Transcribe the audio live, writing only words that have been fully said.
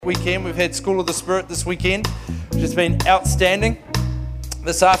weekend. We've had School of the Spirit this weekend, which has been outstanding.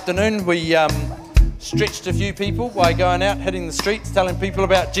 This afternoon we stretched a few people by going out, hitting the streets, telling people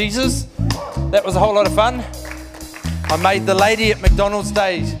about Jesus. That was a whole lot of fun. I made the lady at McDonald's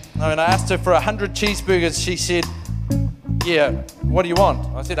day. When I asked her for 100 cheeseburgers, she said, "Yeah, what do you want?"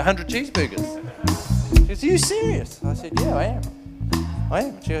 I said, 100 cheeseburgers. She goes, "Are you serious?" I said, "Yeah, I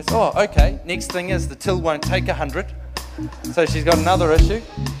am. She goes, "Oh, okay. Next thing is the till won't take 100. So she's got another issue.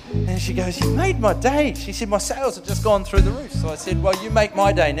 And she goes, "You made my day." She said, "My sales have just gone through the roof." So I said, "Well, you make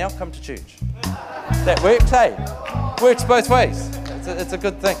my day now. Come to church." That works, hey? Works both ways. It's a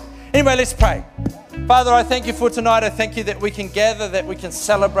good thing. Anyway, let's pray. Father, I thank you for tonight. I thank you that we can gather, that we can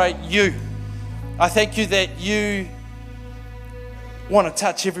celebrate you. I thank you that you want to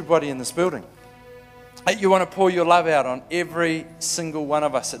touch everybody in this building. That you want to pour your love out on every single one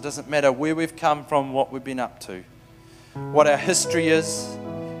of us. It doesn't matter where we've come from, what we've been up to, what our history is.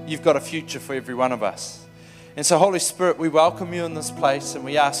 You've got a future for every one of us. And so, Holy Spirit, we welcome you in this place, and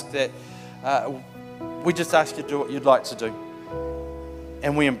we ask that, we just ask you to do what you'd like to do.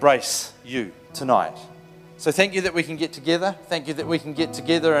 And we embrace you tonight. So thank you that we can get together. Thank you that we can get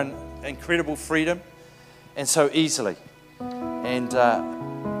together in incredible freedom and so easily. And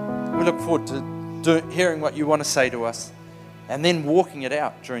we look forward to hearing what you want to say to us and then walking it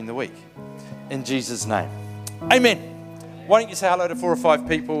out during the week. In Jesus' name. Amen. Why don't you say hello to 4 or 5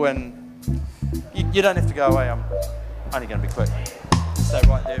 people, and you don't have to go away. I'm only going to be quick. Stay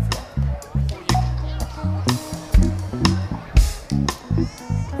right there if you want.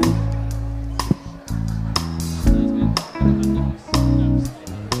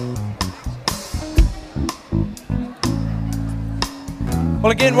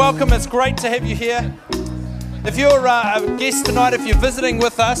 Well, again, welcome. It's great to have you here. If you're a guest tonight, if you're visiting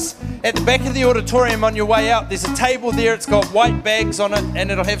with us, at the back of the auditorium on your way out, there's a table there. It's got white bags on it, and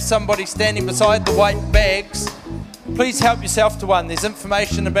it'll have somebody standing beside the white bags. Please help yourself to one. There's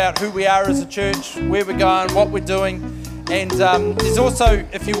information about who we are as a church, where we're going, what we're doing. And there's also,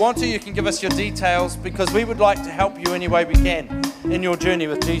 if you want to, you can give us your details, because we would like to help you any way we can in your journey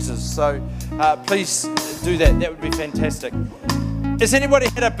with Jesus. So please do that. That would be fantastic. Has anybody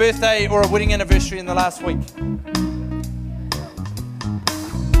had a birthday or a wedding anniversary in the last week?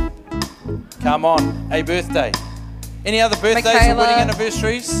 Come on, a birthday. Any other birthdays or wedding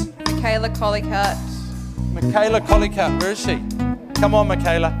anniversaries? Michaela Collicutt. Michaela Collicutt, where is she? Come on,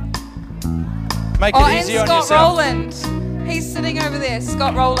 Michaela. Make it easy on yourself. Scott Rowland. He's sitting over there,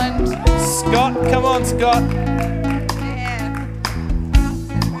 Scott Rowland. Scott, come on, Scott. Yeah.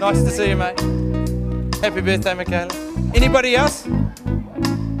 Nice to see you, mate. Happy birthday, Michaela. Anybody else?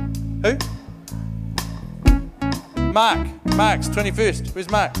 Who? Mark. Mark's 21st. Where's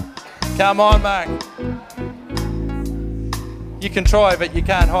Mark? Come on, Mark. You can try, but you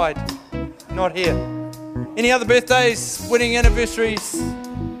can't hide. Not here. Any other birthdays, wedding anniversaries?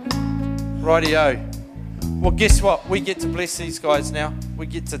 Rightio. Well, guess what? We get to bless these guys now. We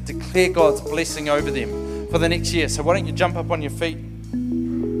get to declare God's blessing over them for the next year. So why don't you jump up on your feet?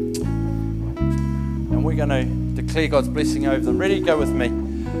 And we're going to declare God's blessing over them. Ready? Go with me.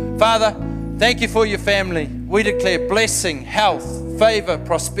 Father, thank you for your family. We declare blessing, health, favor,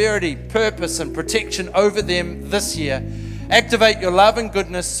 prosperity, purpose, and protection over them this year. Activate your love and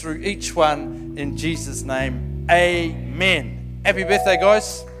goodness through each one in Jesus' name. Amen. Happy birthday,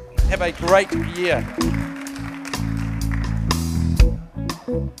 guys. Have a great year.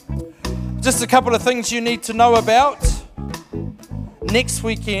 Just a couple of things you need to know about. Next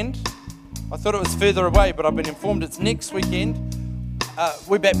weekend, I thought it was further away, but I've been informed it's next weekend.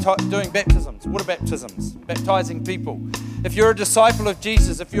 We're doing baptisms, water baptisms, baptizing people. If you're a disciple of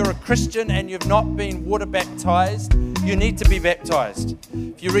Jesus, if you're a Christian and you've not been water baptized, you need to be baptized.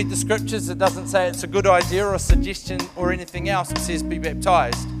 If you read the scriptures, it doesn't say it's a good idea or a suggestion or anything else. It says be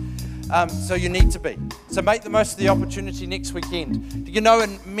baptized. So you need to be. So make the most of the opportunity next weekend. Do you know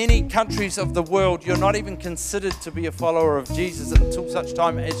in many countries of the world, you're not even considered to be a follower of Jesus until such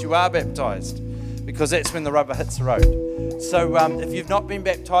time as you are baptized, because that's when the rubber hits the road. So if you've not been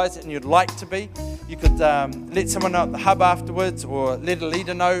baptized and you'd like to be, you could let someone know at the hub afterwards, or let a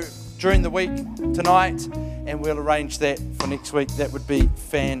leader know during the week tonight, and we'll arrange that for next week. That would be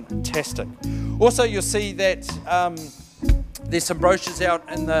fantastic. Also, you'll see that there's some brochures out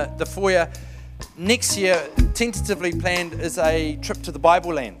in the foyer. Next year, tentatively planned, is a trip to the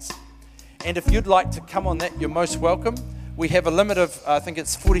Bible lands. And if you'd like to come on that, you're most welcome. We have a limit of, I think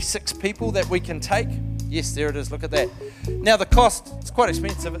it's 46 people that we can take. Yes, there it is. Look at that. Now, the cost, it's quite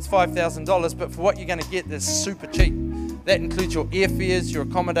expensive. It's $5,000, but for what you're going to get, it's super cheap. That includes your airfares, your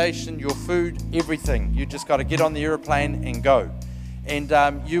accommodation, your food, everything. You just got to get on the aeroplane and go. And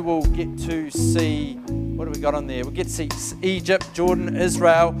you will get to see, what have we got on there? We'll get to see Egypt, Jordan,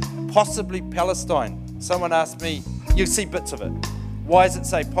 Israel, possibly Palestine. Someone asked me, you'll see bits of it. Why does it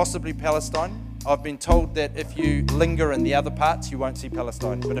say possibly Palestine? I've been told that if you linger in the other parts, you won't see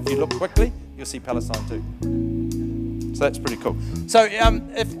Palestine. But if you look quickly, you'll see Palestine too. So that's pretty cool. So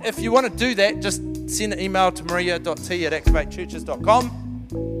if you want to do that, just send an email to maria.t@activatechurches.com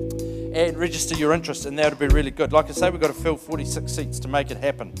and register your interest, and that would be really good. Like I say, we've got to fill 46 seats to make it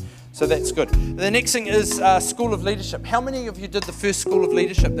happen. So that's good. The next thing is School of Leadership. How many of you did the first School of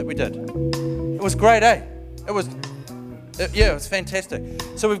Leadership that we did? It was great, eh? It was fantastic.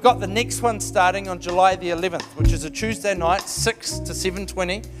 So we've got the next one starting on July the 11th, which is a Tuesday night, 6 to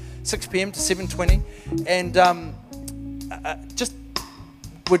 7:20, 6 p.m. to 7:20. And just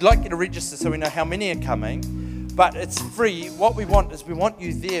we'd like you to register so we know how many are coming. But it's free. What we want is we want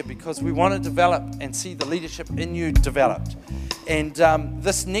you there because we want to develop and see the leadership in you developed. And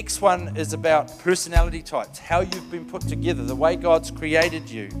this next one is about personality types, how you've been put together, the way God's created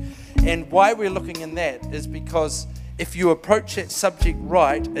you. And why we're looking in that is because if you approach that subject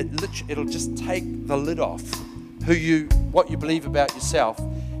right, it'll just take the lid off what you believe about yourself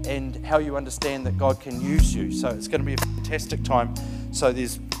and how you understand that God can use you. So it's going to be a fantastic time. So you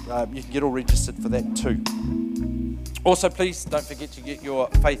can get all registered for that too. Also, please don't forget to get your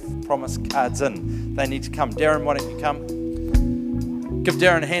faith promise cards in. They need to come. Darren, why don't you come? Give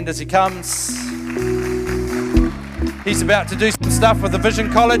Darren a hand as he comes. He's about to do some stuff with the Vision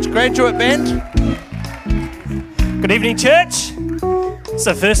College graduate band. Good evening, church. It's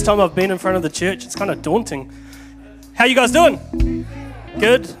the first time I've been in front of the church. It's kind of daunting. How you guys doing?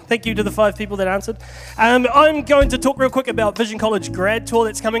 Good. Thank you to the 5 people that answered. I'm going to talk real quick about Vision College grad tour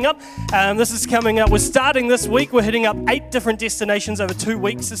that's coming up. This is coming up. We're starting this week. We're hitting up 8 different destinations over 2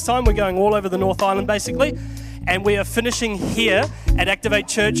 weeks this time. We're going all over the North Island, basically. And we are finishing here at Activate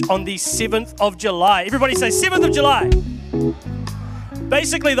Church on the 7th of July. Everybody say 7th of July.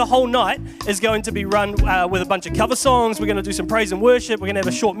 Basically, the whole night is going to be run with a bunch of cover songs. We're going to do some praise and worship. We're going to have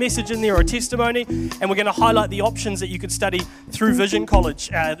a short message in there or a testimony. And we're going to highlight the options that you could study through Vision College,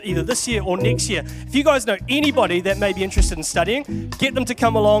 either this year or next year. If you guys know anybody that may be interested in studying, get them to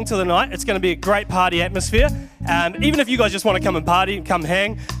come along to the night. It's going to be a great party atmosphere. Even if you guys just want to come and party and come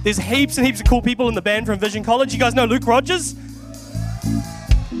hang, there's heaps and heaps of cool people in the band from Vision College. You guys know Luke Rogers?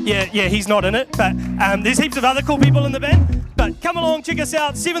 Yeah, he's not in it, but there's heaps of other cool people in the band. But come along, check us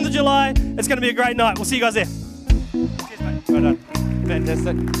out, 7th of July. It's going to be a great night. We'll see you guys there. Cheers, mate. Well done.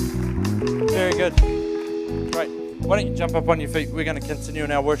 Fantastic. Very good. Great. Why don't you jump up on your feet? We're going to continue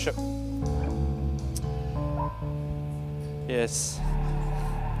in our worship. Yes.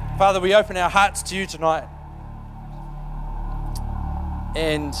 Father, we open our hearts to you tonight.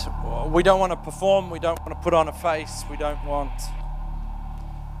 And we don't want to perform. We don't want to put on a face. We don't want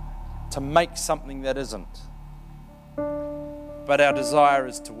to make something that isn't. But our desire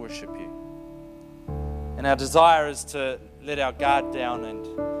is to worship you. And our desire is to let our guard down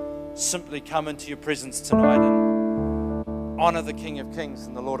and simply come into your presence tonight and honor the King of Kings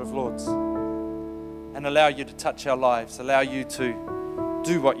and the Lord of Lords. And allow you to touch our lives. Allow you to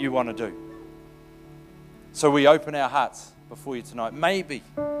do what you want to do. So we open our hearts before you tonight. Maybe,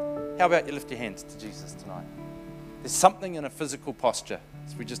 how about you lift your hands to Jesus tonight? There's something in a physical posture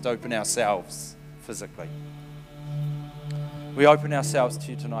as we just open ourselves physically. We open ourselves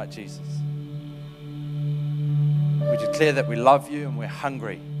to you tonight, Jesus. We declare that we love you and we're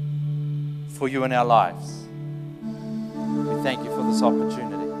hungry for you in our lives. We thank you for this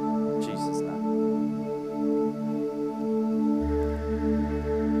opportunity. In Jesus' name.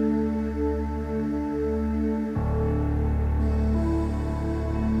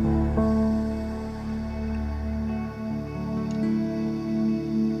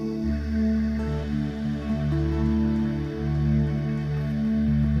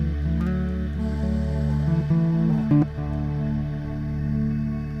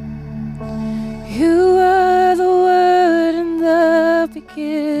 You are the Word in the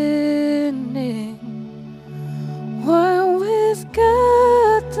beginning, one with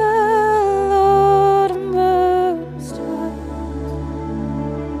God the Lord Most High.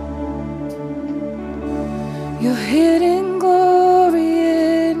 Your hidden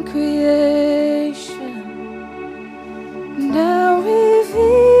glory in creation, now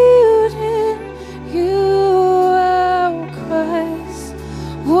revealed in you, our Christ.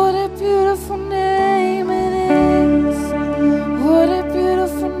 What a beautiful name it is. What a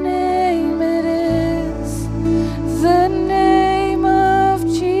beautiful name it is. The name of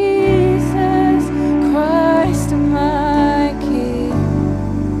Jesus Christ, my King.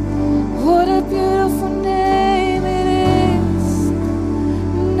 What a beautiful name it is.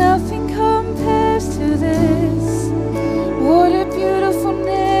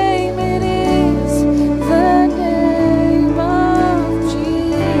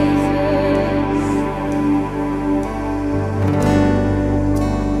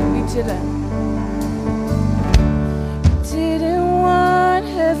 didn't. Didn't want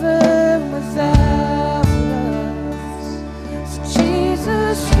heaven without us. So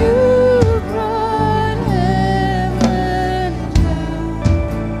Jesus, you brought heaven down.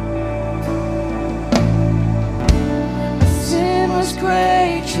 My sin was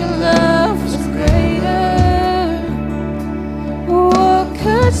great, your love was greater. What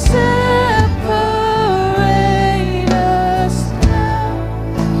could separate us now?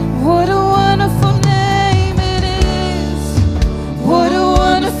 What a wonderful name it is. What a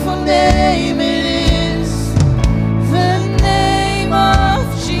wonderful name it is. The name of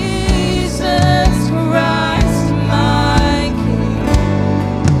Jesus Christ, my King.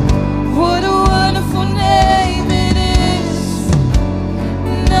 What a wonderful name it is.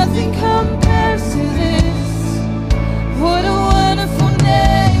 Nothing compares to this. What a wonderful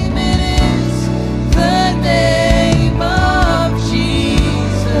name it is. The name of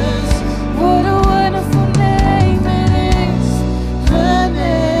Jesus. What a wonderful name it is. The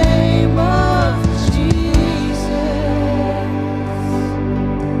name of Jesus.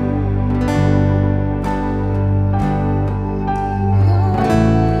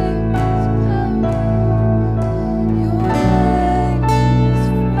 Your name is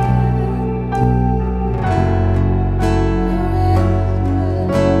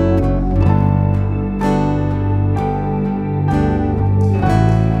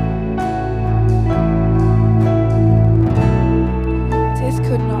Death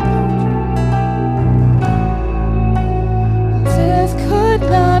could not hold you. Death could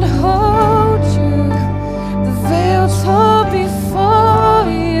not hold you. The veil tore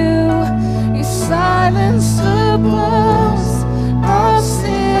before you. You silenced the blows of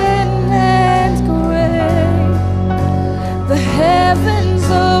sin and grave. The heavens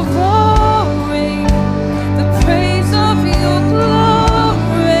are roaring, the praise of your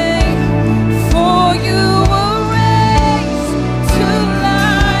glory. For you were raised to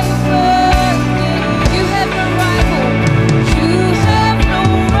life again. You have no rival. You have no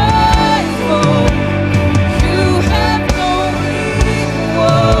rival. You have no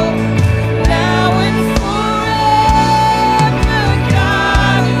equal. Now and forever,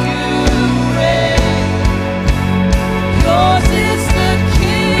 God, you reign. Yours is the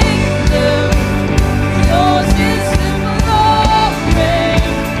kingdom. Yours is the glory.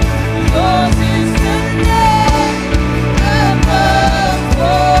 Yours is the name above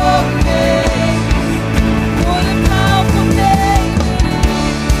all names. What a powerful name it is.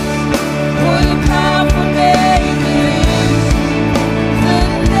 What a powerful name it is. The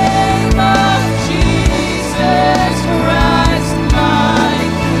name of Jesus Christ, my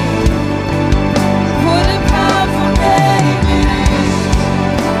King. What a powerful name it is.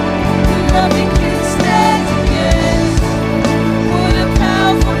 Nothing can stand against. What a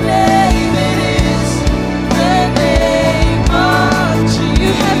powerful name it is. The name of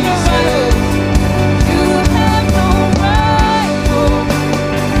Jesus. You have no rival. You have no rival.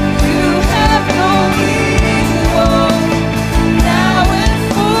 You have no equal. Now and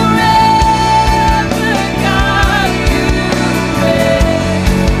forever, God, you reign.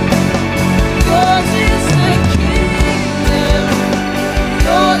 Yours is the kingdom.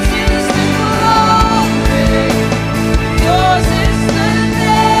 Yours is the glory. Yours is the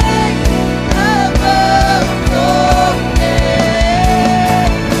name above all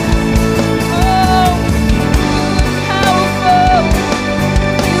names. Oh, you are powerful.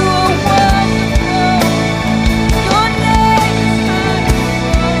 You are wonderful. Your name is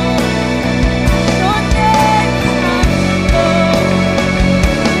wonderful. Your name is wonderful.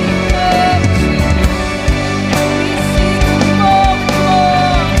 We seek more,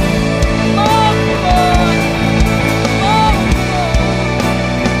 more, more, more.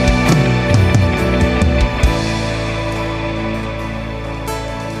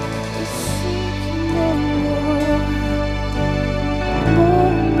 We seek more, more.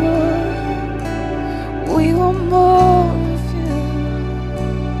 We want more of you.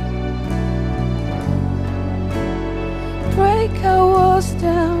 Break our walls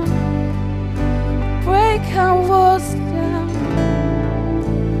down. Break our walls down.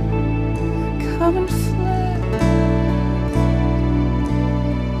 Come and flood.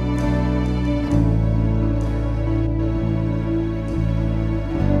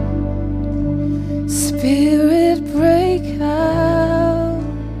 Spirit, break out.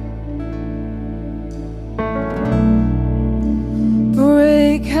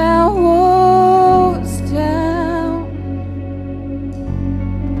 Break our walls down.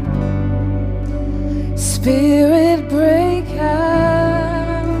 Spirit, break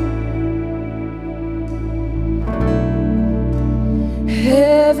out.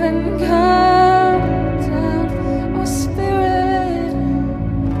 Heaven come down, oh Spirit,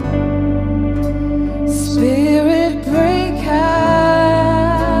 Spirit break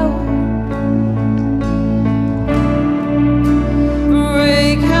out,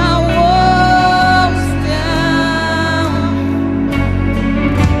 break our walls down,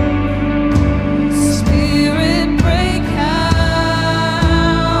 Spirit break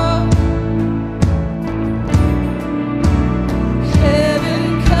out,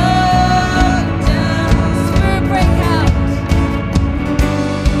 heaven come down, Spirit break out,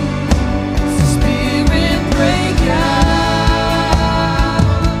 Spirit break out,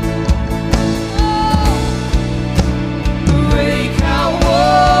 break our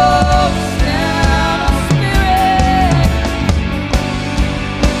walls down, Spirit,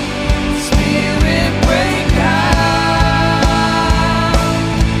 Spirit break out,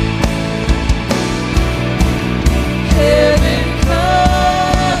 heaven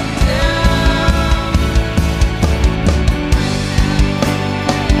come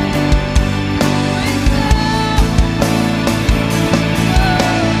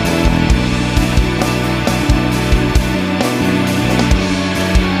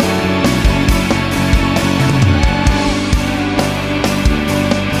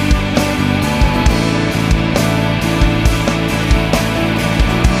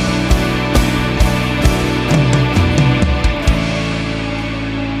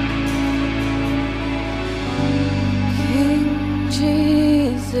King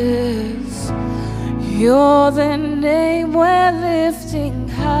Jesus, you're the name we're lifting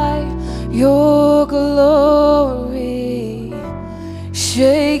high, your glory,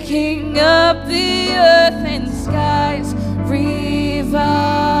 shaking up the earth and skies, revival.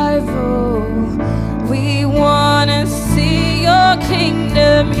 We want to see your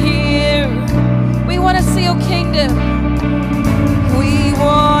kingdom here. We want to see your kingdom. We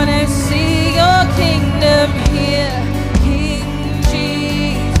want to see your kingdom here, King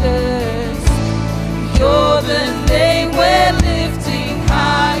Jesus. You're the name we're lifting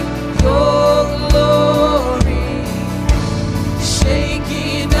high, your glory,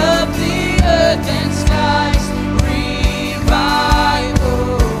 shaking up the earth and skies,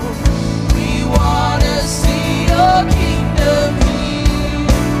 revival. We want to see your kingdom here.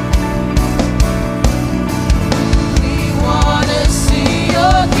 We want to see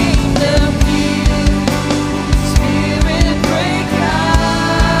your kingdom here. Spirit break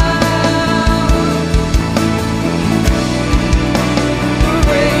out,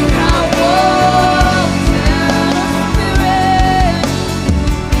 break our walls down, Spirit,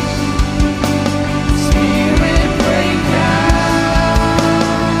 Spirit break out,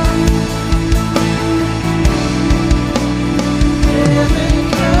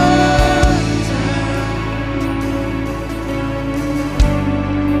 heaven come down,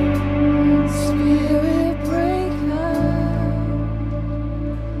 Spirit break out,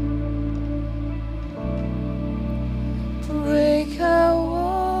 break our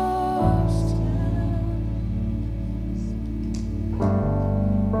walls down,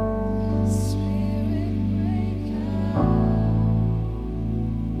 Spirit break out,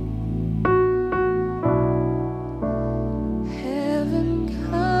 heaven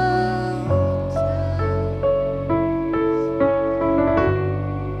come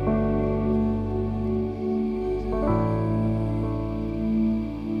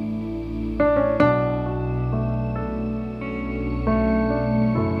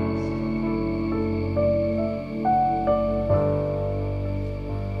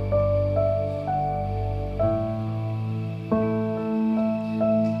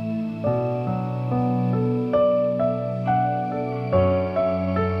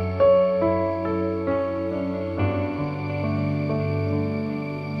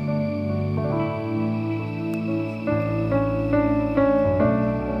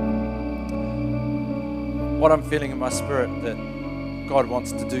What I'm feeling in my spirit that God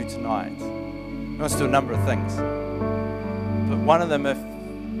wants to do tonight. He wants to do a number of things. But one of them, if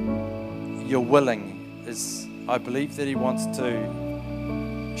you're willing, is I believe that He wants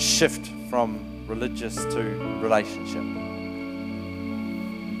to shift from religious to relationship.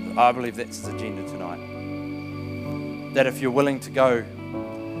 I believe that's His agenda tonight. That if you're willing to go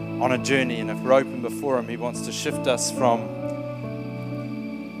on a journey and if we're open before Him, He wants to shift us from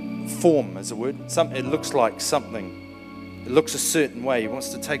form, as a word. It looks like something. It looks a certain way. He wants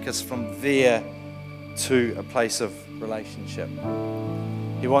to take us from there to a place of relationship.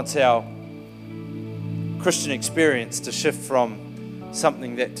 He wants our Christian experience to shift from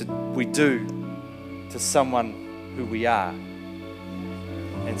something that we do to someone who we are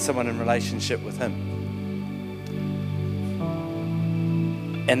and someone in relationship with Him.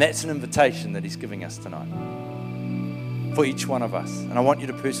 And that's an invitation that he's giving us tonight for each one of us. And I want you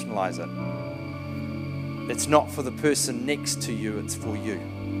to personalize it. It's not for the person next to you, it's for you.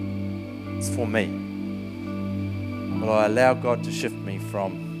 It's for me. Will I allow God to shift me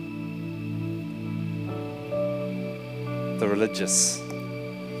from the religious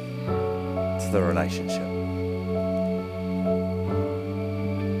to the relationship?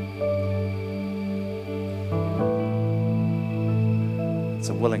 It's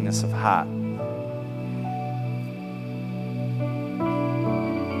a willingness of heart.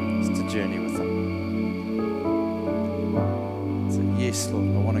 It's to journey with Him. It's a yes,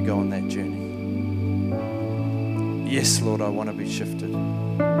 Lord, I want to go on that journey. Yes, Lord, I want to be shifted.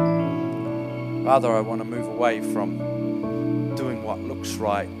 Father, I want to move away from doing what looks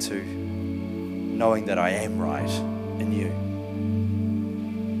right to knowing that I am right in you.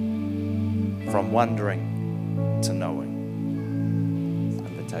 From wondering to knowing.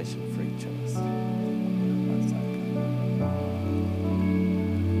 Invitation for each of us.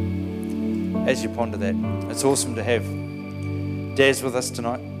 As you ponder that, it's awesome to have Daz with us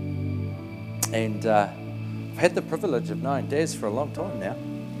tonight. And I've had the privilege of knowing Daz for a long time now.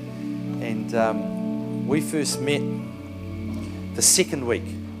 And we first met the second week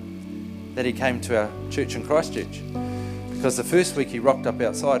that he came to our church in Christchurch. Because the first week he rocked up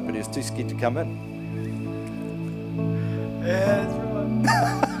outside, but he was too scared to come in. Yeah, that's right.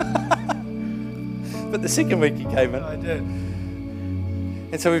 But the second week he came in. I did.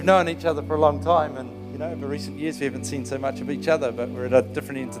 And so we've known each other for a long time. And, you know, over recent years we haven't seen so much of each other, but we're at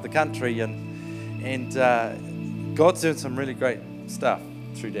different ends of the country. And God's doing some really great stuff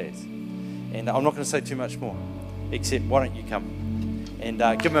through Daz. And I'm not going to say too much more, except why don't you come? And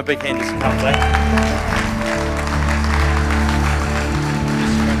give him a big hand as he comes, eh?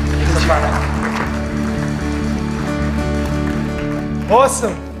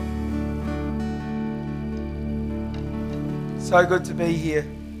 Awesome. So good to be here.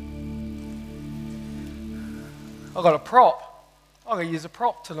 I've got a prop. I'm going to use a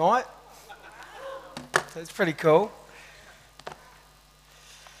prop tonight. That's pretty cool.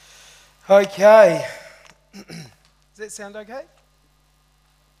 Okay. Does that sound okay?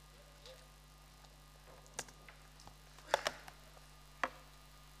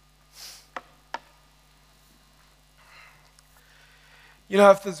 You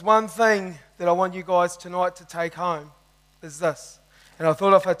know, if there's one thing that I want you guys tonight to take home, is this. And I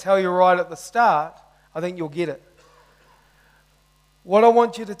thought if I tell you right at the start, I think you'll get it. What I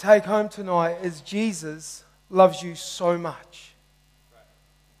want you to take home tonight is Jesus loves you so much.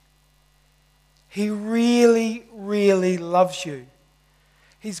 He really, really loves you.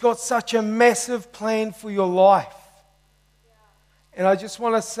 He's got such a massive plan for your life. And I just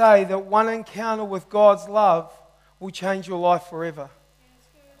want to say that one encounter with God's love will change your life forever.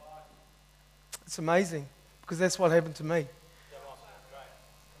 It's amazing, because that's what happened to me.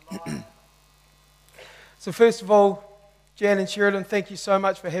 So first of all, Jan and Sheridan, thank you so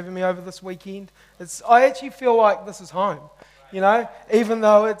much for having me over this weekend. I actually feel like this is home. You know, even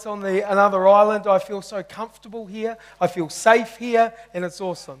though it's on another island, I feel so comfortable here. I feel safe here, and it's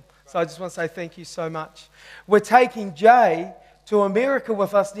awesome. So I just want to say thank you so much. We're taking Jay to America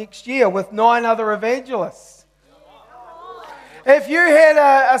with us next year with 9 other evangelists. If you had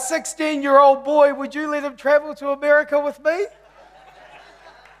a 16-year-old boy, would you let him travel to America with me?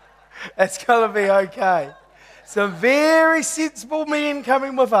 It's going to be okay. Some very sensible men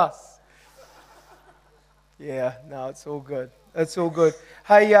coming with us. Yeah, no, it's all good. It's all good.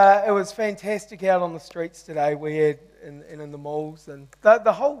 Hey, it was fantastic out on the streets today. We had in the malls, and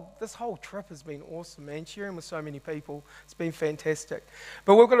this whole trip has been awesome, man. Sharing with so many people, it's been fantastic.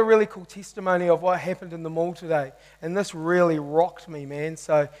 But we've got a really cool testimony of what happened in the mall today, and this really rocked me, man.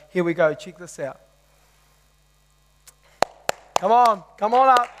 So here we go. Check this out. Come on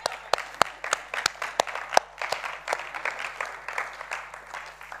up.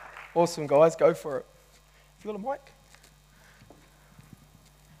 Awesome, guys. Go for it. Have you got a mic?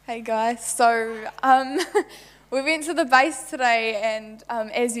 Hey guys, so we went to the base today, and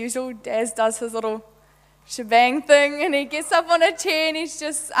as usual, Daz does his little shebang thing, and he gets up on a chair and he's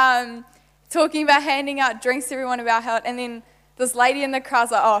just talking about handing out drinks to everyone about how, and then this lady in the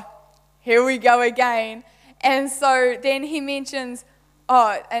crowd's like, oh, here we go again. And so then he mentions,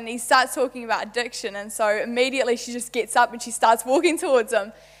 and he starts talking about addiction, and so immediately she just gets up and she starts walking towards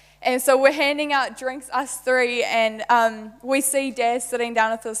him. And so we're handing out drinks, us three, and we see Daz sitting down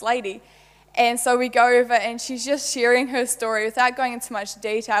with this lady. And so we go over, and she's just sharing her story without going into much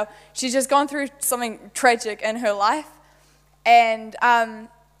detail. She's just gone through something tragic in her life. And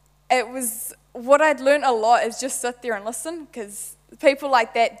it was, what I'd learned a lot is just sit there and listen, because people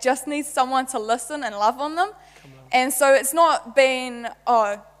like that just need someone to listen and love on them. And so it's not being,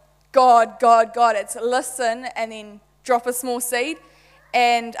 oh, God. It's listen and then drop a small seed.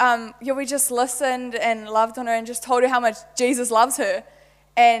 And we just listened and loved on her and just told her how much Jesus loves her.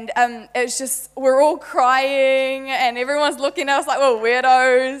 And it's just, we're all crying and everyone's looking at us like we're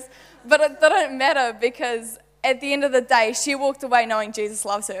weirdos. But it didn't matter, because at the end of the day, she walked away knowing Jesus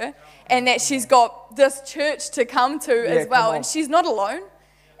loves her and that she's got this church to come to as well. And she's not alone.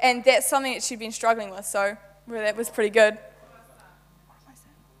 And that's something that she'd been struggling with. So that was pretty good.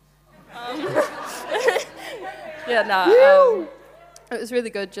 It was really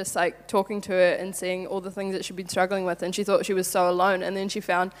good just like talking to her and seeing all the things that she'd been struggling with, and she thought she was so alone, and then she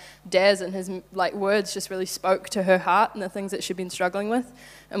found Daz, and his like words just really spoke to her heart and the things that she'd been struggling with,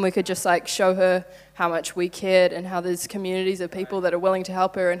 and we could just like show her how much we cared and how there's communities of people that are willing to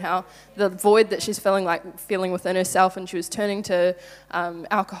help her, and how the void that she's feeling within herself, and she was turning to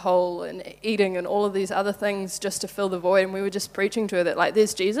alcohol and eating and all of these other things just to fill the void, and we were just preaching to her that like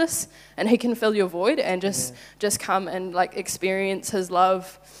there's Jesus and he can fill your void, and just come and like experience his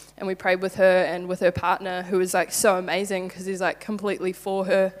love. And we prayed with her and with her partner, who was like so amazing because he's like completely for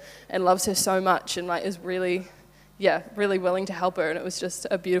her and loves her so much and like is really willing to help her, and it was just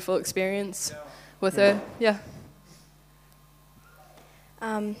a beautiful experience with her.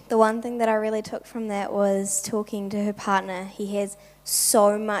 The one thing that I really took from that was talking to her partner. He has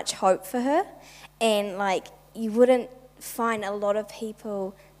so much hope for her, and like you wouldn't find a lot of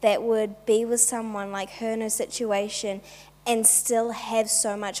people that would be with someone like her in her situation and still have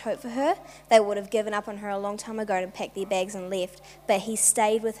so much hope for her. They would have given up on her a long time ago and packed their bags and left, but he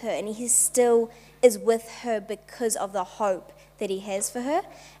stayed with her, and he still is with her because of the hope that he has for her.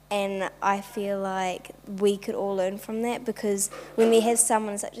 And I feel like we could all learn from that, because when we have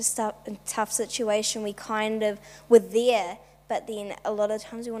someone in such a tough situation, we're there, but then a lot of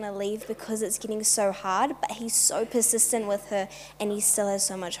times we want to leave because it's getting so hard, but he's so persistent with her and he still has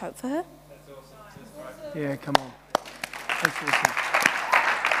so much hope for her. That's awesome. Yeah, come on. That's awesome.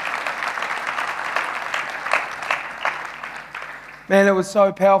 Man, it was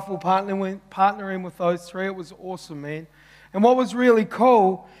so powerful partnering with those three. It was awesome, man. And what was really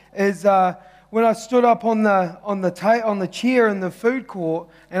cool is when I stood up on the chair in the food court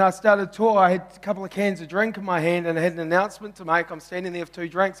and I started talking, I had a couple of cans of drink in my hand and I had an announcement to make. I'm standing there with 2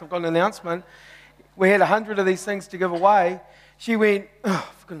 drinks. I've got an announcement. We had 100 of these things to give away. She went,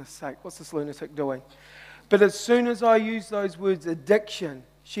 oh, for goodness sake, what's this lunatic doing? But as soon as I used those words, addiction,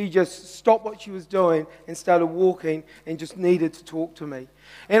 she just stopped what she was doing and started walking and just needed to talk to me.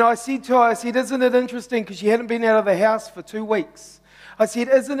 And I said to her, isn't it interesting, because she hadn't been out of the house for 2 weeks. I said,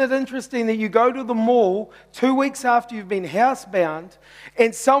 isn't it interesting that you go to the mall 2 weeks after you've been housebound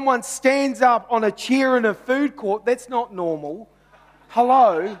and someone stands up on a chair in a food court? That's not normal.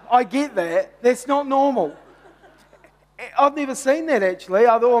 Hello, I get that. That's not normal. I've never seen that actually.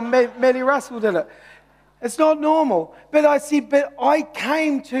 I thought Maddie Russell did it. It's not normal. But I said, but I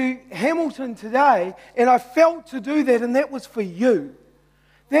came to Hamilton today and I felt to do that, and that was for you.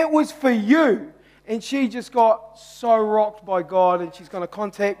 That was for you. And she just got so rocked by God, and she's going to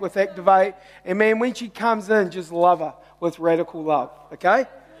contact with Activate. And man, when she comes in, just love her with radical love. Okay?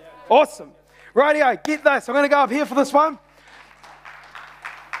 Awesome. Rightio, get this. I'm going to go up here for this one.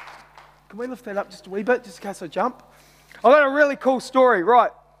 Can we lift that up just a wee bit, just in case I jump? I've got a really cool story,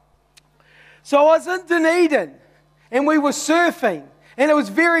 right? So I was in Dunedin, and we were surfing, and it was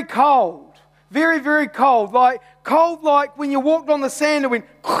very cold. Very, very cold. Cold like when you walked on the sand, it went...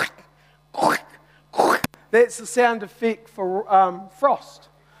 That's the sound effect for frost.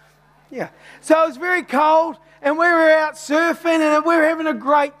 Yeah. So it was very cold, and we were out surfing, and we were having a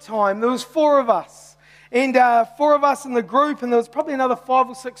great time. There was 4 of us. And 4 of us in the group, and there was probably another 5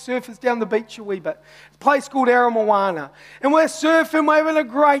 or 6 surfers down the beach a wee bit. It's a place called Aramoana. And we're surfing, we're having a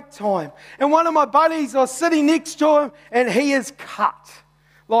great time. And one of my buddies, I was sitting next to him, and he is cut.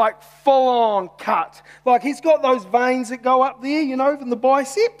 Like full on cut. Like he's got those veins that go up there, you know, in the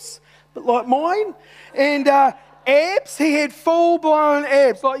biceps, but like mine. And abs, he had full blown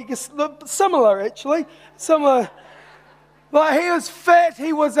abs, like you can, similar actually, similar. Like he was fit,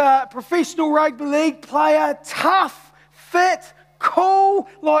 he was a professional rugby league player, tough, fit, cool,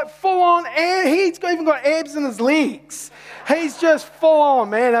 like full on abs. He's even got abs in his legs. He's just full on,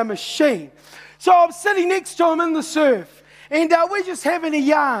 man, a machine. So I'm sitting next to him in the surf, and we're just having a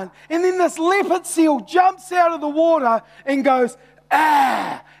yarn. And then this leopard seal jumps out of the water and goes,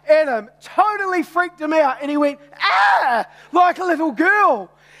 ah, at him. Totally freaked him out. And he went, ah, like a little girl.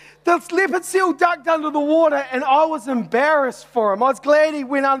 This leopard seal ducked under the water, and I was embarrassed for him. I was glad he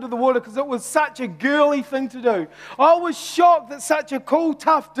went under the water because it was such a girly thing to do. I was shocked that such a cool,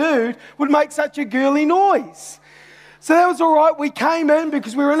 tough dude would make such a girly noise. So that was all right. We came in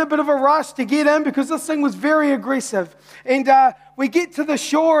because we were in a bit of a rush to get in because this thing was very aggressive. And we get to the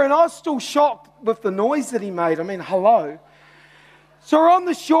shore, and I was still shocked with the noise that he made. I mean, hello. So we're on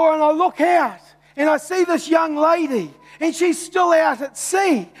the shore, and I look out, and I see this young lady, and she's still out at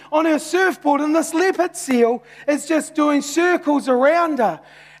sea on her surfboard, and this leopard seal is just doing circles around her.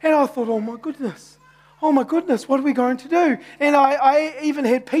 And I thought, oh my goodness, what are we going to do? And I even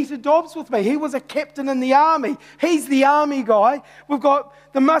had Peter Dobbs with me. He was a captain in the army. He's the army guy. We've got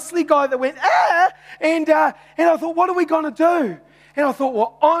the muscly guy that went, and I thought, what are we going to do? And I thought,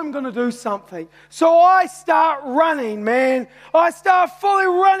 well, I'm going to do something. So I start running, man. I start fully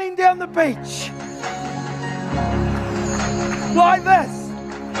running down the beach. Like this.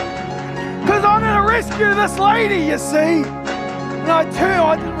 Because I'm going to rescue this lady, you see. And I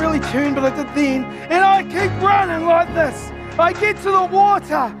didn't really turn, but I did then. And I keep running like this. I get to the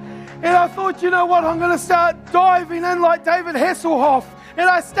water. And I thought, you know what, I'm going to start diving in like David Hasselhoff. And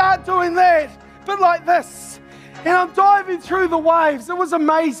I start doing that, but like this. And I'm diving through the waves. It was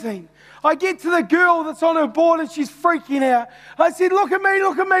amazing. I get to the girl that's on her board and she's freaking out. I said, look at me,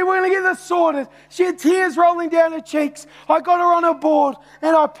 we're going to get this sorted. She had tears rolling down her cheeks. I got her on her board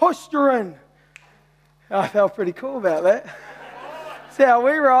and I pushed her in. I felt pretty cool about that. That's how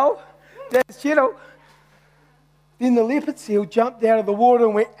we roll. That's Cheryl. Then the leopard seal jumped out of the water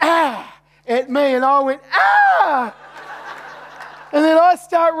and went, at me, and I went, And then I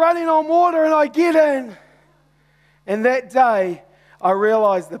start running on water and I get in. And that day, I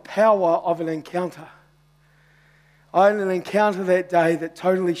realized the power of an encounter. I had an encounter that day that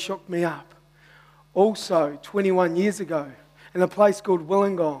totally shook me up. Also, 21 years ago, in a place called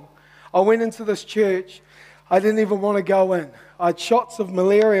Wollongong, I went into this church. I didn't even want to go in. I had shots of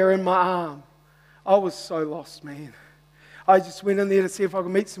malaria in my arm. I was so lost, man. I just went in there to see if I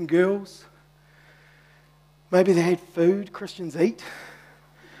could meet some girls. Maybe they had food Christians eat.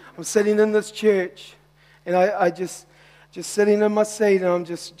 I'm sitting in this church, and I just sitting in my seat, and I'm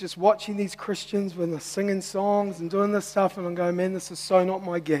just watching these Christians when they're singing songs and doing this stuff, and I'm going, man, this is so not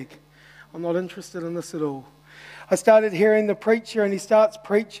my gig. I'm not interested in this at all. I started hearing the preacher, and he starts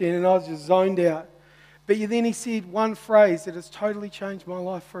preaching, and I was just zoned out. But then he said one phrase that has totally changed my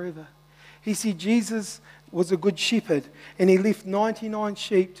life forever. He said Jesus was a good shepherd, and he left 99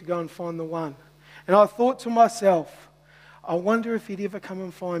 sheep to go and find the one. And I thought to myself, I wonder if he'd ever come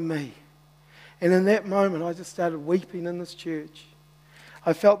and find me. And in that moment, I just started weeping in this church.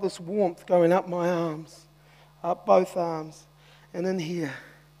 I felt this warmth going up my arms, up both arms, and in here.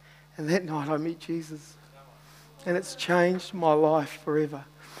 And that night, I met Jesus. And it's changed my life forever.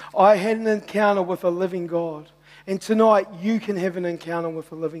 I had an encounter with a living God. And tonight, you can have an encounter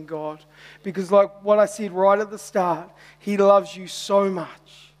with a living God. Because like what I said right at the start, he loves you so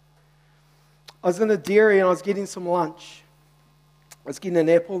much. I was in a dairy and I was getting some lunch. I was getting an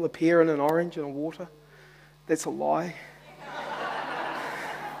apple, a pear, and an orange and a water. That's a lie.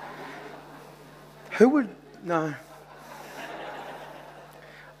 Who would? No.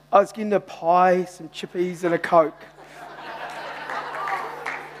 I was getting a pie, some chippies, and a Coke.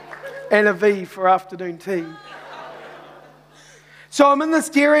 And a V for afternoon tea. So I'm in this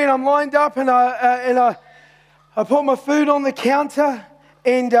dairy and I'm lined up and I put my food on the counter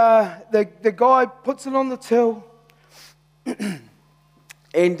and the guy puts it on the till.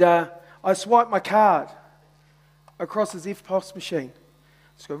 And I swipe my card across his EFTPOS machine.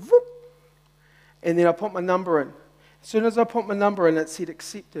 Just go, whoop, and then I put my number in. As soon as I put my number in, it said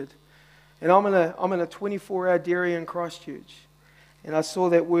accepted. And I'm in a 24-hour dairy in Christchurch. And I saw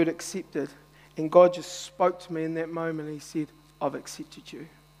that word accepted. And God just spoke to me in that moment. He said, I've accepted you.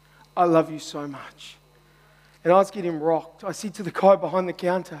 I love you so much. And I was getting rocked. I said to the guy behind the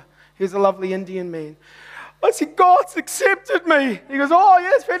counter, he was a lovely Indian man, I said, God's accepted me. He goes, oh,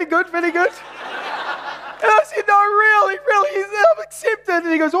 yes, very good, very good. And I said, no, really, I'm accepted.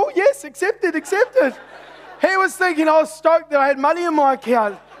 And he goes, oh, yes, accepted. He was thinking I was stoked that I had money in my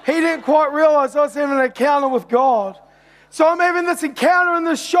account. He didn't quite realize I was having an encounter with God. So I'm having this encounter in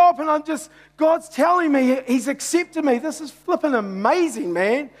this shop, and God's telling me he's accepted me. This is flipping amazing,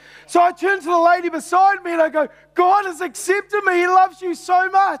 man. So I turn to the lady beside me and I go, God has accepted me. He loves you so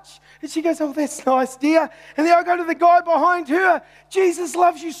much. And she goes, oh, that's nice, dear. And then I go to the guy behind her. Jesus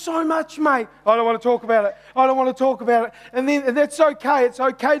loves you so much, mate. I don't want to talk about it. And that's okay. It's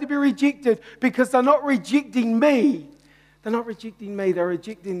okay to be rejected because they're not rejecting me. They're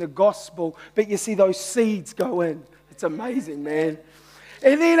rejecting the gospel. But you see, those seeds go in. It's amazing, man.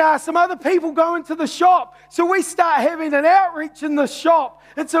 And then some other people go into the shop. So we start having an outreach in the shop.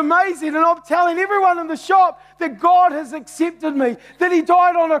 It's amazing. And I'm telling everyone in the shop that God has accepted me, that He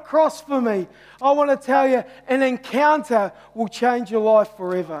died on a cross for me. I want to tell you, an encounter will change your life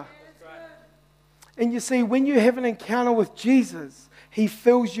forever. And you see, when you have an encounter with Jesus, He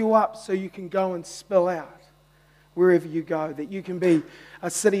fills you up so you can go and spill out wherever you go, that you can be a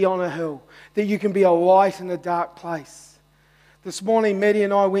city on a hill, that you can be a light in a dark place. This morning, Maddie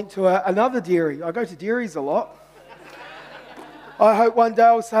and I went to another dairy. I go to dairies a lot. I hope one day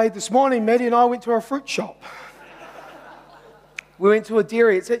I'll say, this morning, Maddie and I went to a fruit shop. We went to a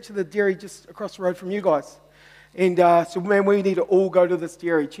dairy. It's actually the dairy just across the road from you guys. And so, man, we need to all go to this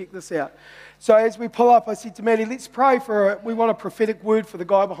dairy. Check this out. So as we pull up, I said to Maddie, let's pray we want a prophetic word for the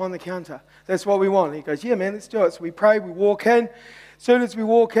guy behind the counter. That's what we want. And he goes, yeah, man, let's do it. So we pray, we walk in. As soon as we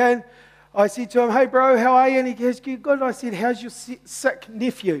walk in, I said to him, hey, bro, how are you? And he goes, good. And I said, how's your sick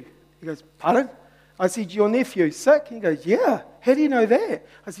nephew? He goes, pardon? I said, your nephew sick? He goes, yeah. How do you know that?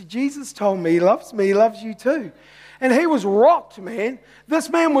 I said, Jesus told me he loves you too. And he was rocked, man. This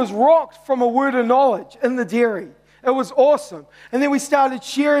man was rocked from a word of knowledge in the dairy. It was awesome. And then we started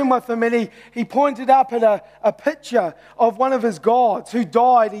sharing with him, and he pointed up at a picture of one of his gods who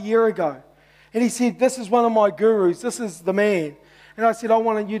died a year ago. And he said, this is one of my gurus. This is the man. And I said, I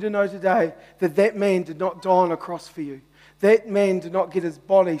wanted you to know today that man did not die on a cross for you. That man did not get his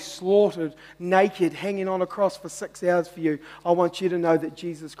body slaughtered, naked, hanging on a cross for 6 hours for you. I want you to know that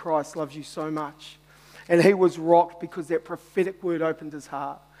Jesus Christ loves you so much. And he was rocked because that prophetic word opened his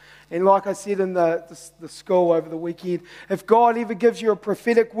heart. And like I said in the school over the weekend, if God ever gives you a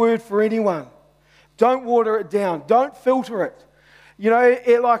prophetic word for anyone, don't water it down. Don't filter it. You know,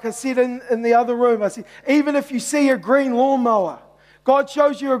 like I said in the other room, I said, even if you see a green lawnmower, God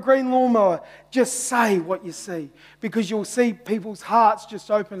shows you a green lawnmower, just say what you see, because you'll see people's hearts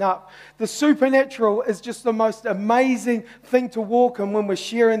just open up. The supernatural is just the most amazing thing to walk in when we're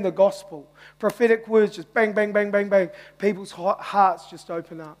sharing the gospel. Prophetic words just bang, bang, bang, bang, bang. People's hearts just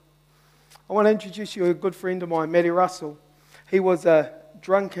open up. I want to introduce you to a good friend of mine, Matty Russell. He was a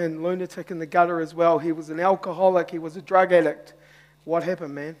drunken lunatic in the gutter as well. He was an alcoholic. He was a drug addict. What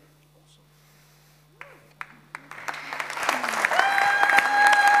happened, man?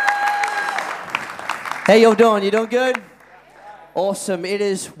 How y'all doing? You doing good? Awesome. It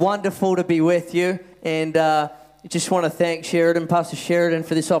is wonderful to be with you. And just want to thank Pastor Sheridan,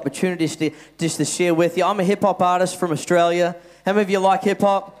 for this opportunity to share with you. I'm a hip-hop artist from Australia. How many of you like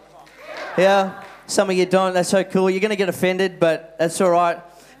hip-hop? Yeah? Some of you don't. That's so cool. You're going to get offended, but that's all right.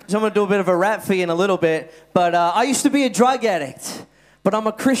 So I'm going to do a bit of a rap for you in a little bit. But I used to be a drug addict, but I'm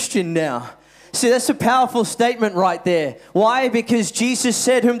a Christian now. See, that's a powerful statement right there. Why? Because Jesus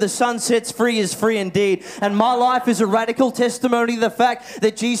said, whom the Son sets free is free indeed. And my life is a radical testimony to the fact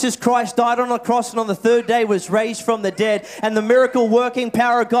that Jesus Christ died on the cross and on the third day was raised from the dead. And the miracle working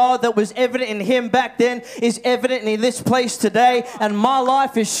power of God that was evident in him back then is evident in this place today. And my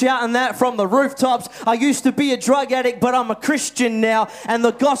life is shouting that from the rooftops. I used to be a drug addict, but I'm a Christian now. And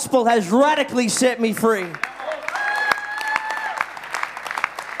the gospel has radically set me free.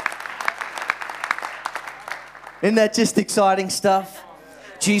 Isn't that just exciting stuff?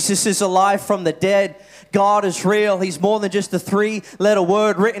 Jesus is alive from the dead. God is real. He's more than just a 3-letter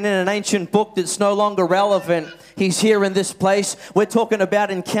word written in an ancient book that's no longer relevant. He's here in this place. We're talking about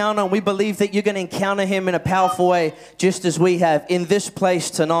encounter, and we believe that you're going to encounter him in a powerful way, just as we have in this place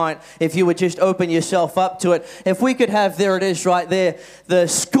tonight, if you would just open yourself up to it. If we could have, there it is right there, the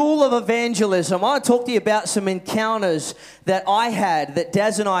School of Evangelism. I want to talk to you about some encounters that I had, that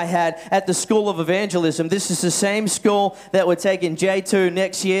Daz and I had at the School of Evangelism. This is the same school that we're taking J2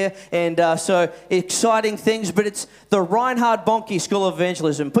 next year, and so exciting things, but it's the Reinhard Bonnke School of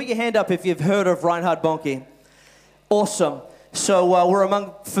Evangelism. Put your hand up if you've heard of Reinhard Bonnke. Awesome. So we're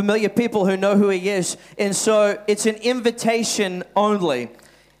among familiar people who know who he is. And so it's an invitation only.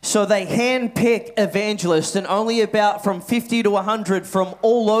 So they handpick evangelists, and only about from 50 to 100 from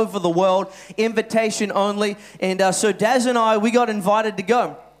all over the world, invitation only. And so Daz and I, we got invited to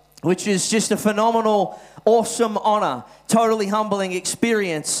go, which is just a phenomenal, awesome honor, totally humbling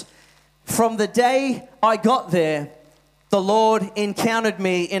experience. From the day I got there, the Lord encountered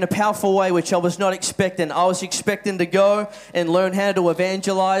me in a powerful way, which I was not expecting. I was expecting to go and learn how to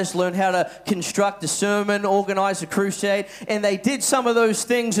evangelize, learn how to construct a sermon, organize a crusade. And they did some of those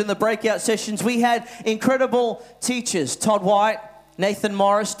things in the breakout sessions. We had incredible teachers, Todd White, Nathan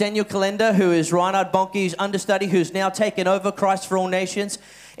Morris, Daniel Kalenda, who is Reinhard Bonnke's understudy, who's now taken over Christ for All Nations.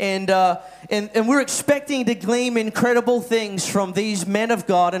 And we're expecting to glean incredible things from these men of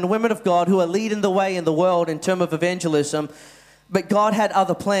God and women of God who are leading the way in the world in terms of evangelism. But God had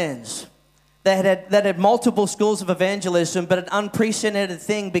other plans. They had multiple schools of evangelism, but an unprecedented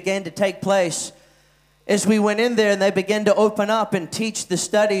thing began to take place. As we went in there and they began to open up and teach the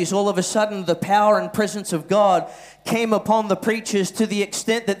studies, all of a sudden the power and presence of God came upon the preachers to the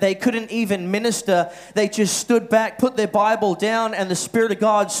extent that they couldn't even minister. They just stood back, put their Bible down, and the Spirit of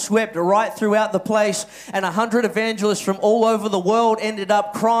God swept right throughout the place. And 100 evangelists from all over the world ended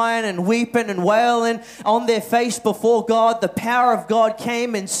up crying and weeping and wailing on their face before God. The power of God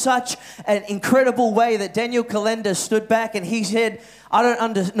came in such an incredible way that Daniel Calenda stood back and he said, I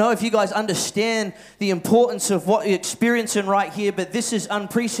don't know if you guys understand the importance of what you're experiencing right here, but this is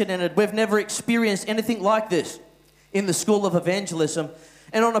unprecedented. We've never experienced anything like this in the School of Evangelism.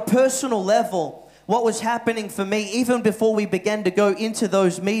 And on a personal level, what was happening for me, even before we began to go into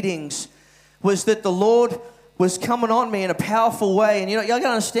those meetings, was that the Lord was coming on me in a powerful way. And you gotta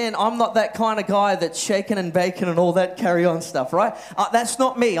understand, I'm not that kind of guy that's shaking and baking and all that carry on stuff, right? That's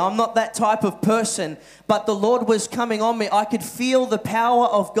not me. I'm not that type of person. But the Lord was coming on me. I could feel the power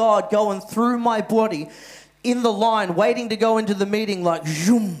of God going through my body in the line, waiting to go into the meeting, like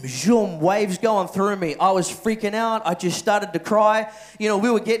zoom, zoom, waves going through me. I was freaking out. I just started to cry. We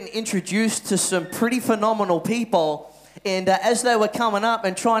were getting introduced to some pretty phenomenal people. And as they were coming up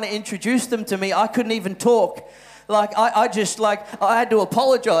and trying to introduce them to me, I couldn't even talk. I had to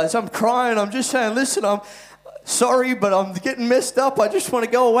apologize. I'm crying. I'm just saying, listen, I'm sorry, but I'm getting messed up. I just want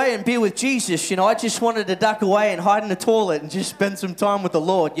to go away and be with Jesus. I just wanted to duck away and hide in the toilet and just spend some time with the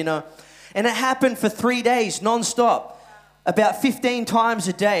Lord, And it happened for 3 days, non-stop, about 15 times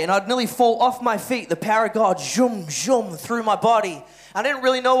a day. And I'd nearly fall off my feet. The power of God, zoom, zoom, through my body. I didn't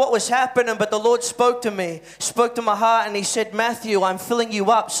really know what was happening, but the Lord spoke to me, spoke to my heart, and he said, Matthew, I'm filling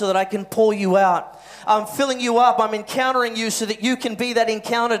you up so that I can pour you out. I'm filling you up. I'm encountering you so that you can be that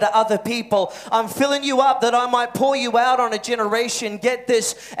encounter to other people. I'm filling you up that I might pour you out on a generation. Get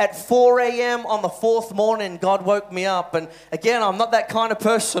this, at 4 a.m. on the 4th morning, God woke me up. And again, I'm not that kind of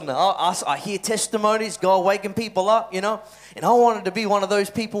person. I hear testimonies, God waking people up, And I wanted to be one of those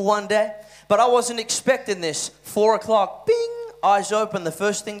people one day. But I wasn't expecting this. 4 o'clock, bing. Eyes open, the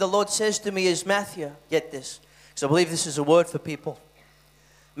first thing the Lord says to me is, Matthew, get this, because I believe this is a word for people.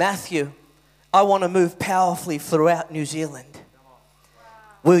 Matthew, I want to move powerfully throughout New Zealand.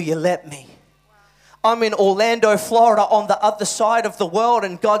 Will you let me? I'm in Orlando, Florida, on the other side of the world,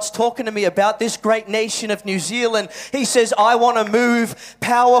 and God's talking to me about this great nation of New Zealand. He says, I want to move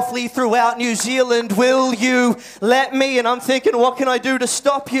powerfully throughout New Zealand. Will you let me? And I'm thinking, what can I do to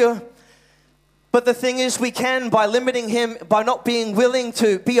stop you? But the thing is, we can by limiting him, by not being willing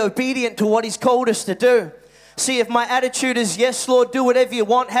to be obedient to what he's called us to do. See, if my attitude is, yes, Lord, do whatever you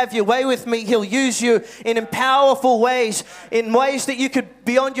want, have your way with me, he'll use you in powerful ways, in ways that you could,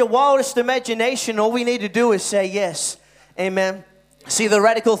 beyond your wildest imagination. All we need to do is say yes. Amen. See, the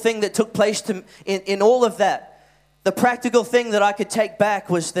radical thing that took place in all of that, the practical thing that I could take back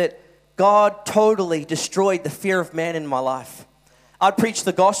was that God totally destroyed the fear of man in my life. I'd preach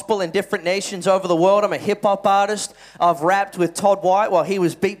the gospel in different nations over the world. I'm a hip-hop artist. I've rapped with Todd White while he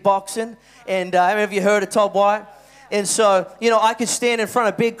was beatboxing. And have you heard of Todd White? And so, I could stand in front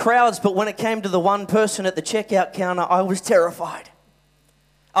of big crowds, but when it came to the one person at the checkout counter, I was terrified.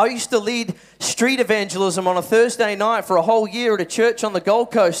 I used to lead street evangelism on a Thursday night for a whole year at a church on the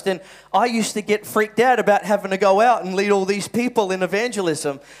Gold Coast, and I used to get freaked out about having to go out and lead all these people in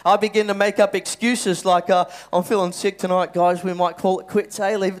evangelism. I began to make up excuses like, I'm feeling sick tonight, guys, we might call it quits,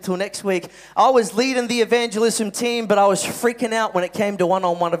 leave it till next week. I was leading the evangelism team, but I was freaking out when it came to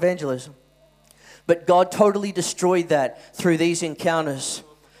one-on-one evangelism. But God totally destroyed that through these encounters.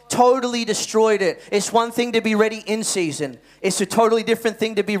 Totally destroyed it. It's one thing to be ready in season. It's a totally different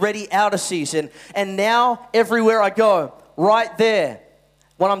thing to be ready out of season. And now, everywhere I go, right there,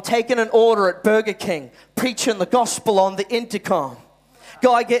 when I'm taking an order at Burger King, preaching the gospel on the intercom,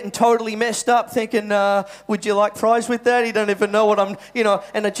 guy getting totally messed up thinking, would you like fries with that? He don't even know what I'm,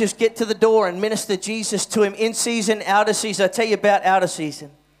 and I just get to the door and minister Jesus to him in season, out of season. I tell you about out of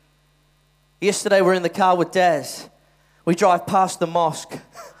season. Yesterday, we're in the car with Daz. We drive past the mosque.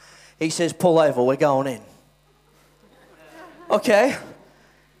 He says, pull over, we're going in. Okay.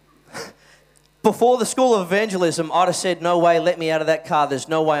 Before the School of Evangelism, I'd have said, no way, let me out of that car. There's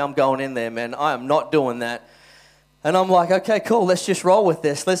no way I'm going in there, man. I am not doing that. And I'm like, okay, cool, let's just roll with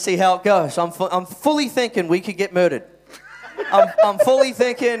this. Let's see how it goes. I'm fully thinking we could get murdered. I'm fully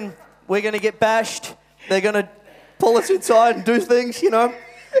thinking we're going to get bashed. They're going to pull us inside and do things,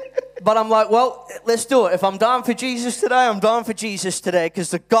 But I'm like, well, let's do it. If I'm dying for Jesus today, I'm dying for Jesus today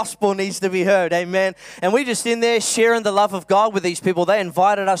because the gospel needs to be heard. Amen. And we just in there sharing the love of God with these people. They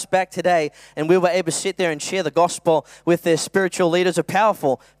invited us back today and we were able to sit there and share the gospel with their spiritual leaders. A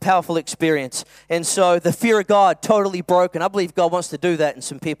powerful, powerful experience. And so the fear of God totally broken. I believe God wants to do that in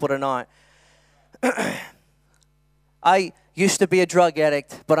some people tonight. I used to be a drug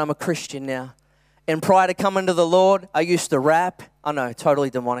addict, but I'm a Christian now. And prior to coming to the Lord, I used to rap. I know, totally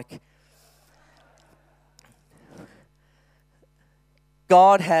demonic.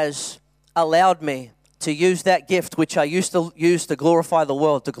 God has allowed me to use that gift, which I used to use to glorify the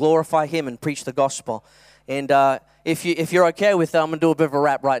world, to glorify Him and preach the gospel. And if you're okay with that, I'm going to do a bit of a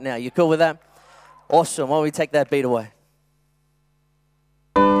rap right now. You cool with that? Awesome. Why don't we take that beat away?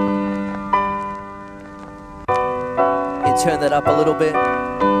 You turn that up a little bit.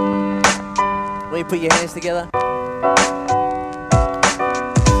 When you put your hands together.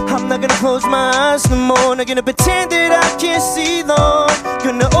 I'm not gonna close my eyes no more. Not gonna pretend that I can't see, Lord.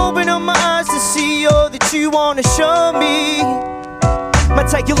 Gonna open up my eyes to see all that you wanna show me. Might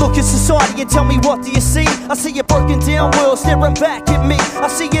take a look at society and tell me, what do you see? I see a broken down world staring back at me. I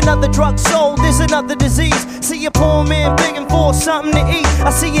see another drug sold, there's another disease. See a poor man begging for something to eat. I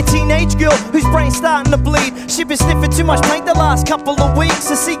see a teenage girl whose brain's starting to bleed. She been sniffing too much paint the last couple of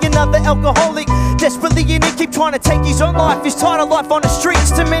weeks. I see another alcoholic desperately in it, keep trying to take his own life. He's tired of life on the streets,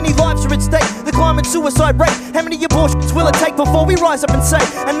 too many lives are at stake. The climate suicide rate, how many abortions will it take before we rise up and say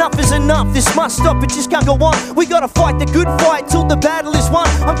enough is enough, this must stop, it just can't go on. We gotta fight the good fight till the battle is won.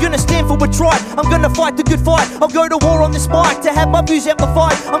 I'm gonna stand for what's right, I'm gonna fight the good fight. I'll go to war on this mic to have my views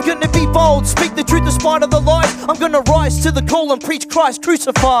amplified. I'm gonna be bold, speak the truth despite of the lies. I'm gonna rise to the call and preach Christ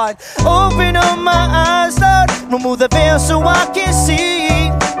crucified. Open up my eyes, Lord, remove the veil so I can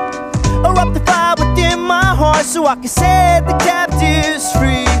see. Erupt the fire within my heart so I can set the captives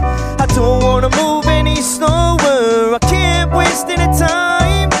free. I don't wanna move any slower, I can't waste any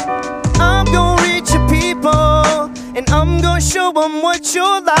time. I'm gonna reach your people, and I'm gonna show them what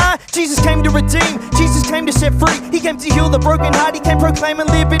you're like. Jesus came to redeem, Jesus came to set free. He came to heal the broken heart, He came proclaiming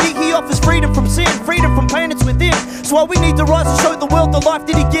liberty. He offers freedom from sin, freedom from pain, it's within. So why we need to rise and show the world the life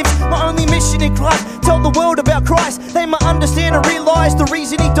that He gives. My only mission in Christ, tell the world about Christ. They might understand and realize the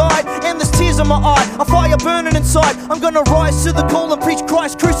reason He died. Endless tears in my eye, a fire burning inside. I'm gonna rise to the call and preach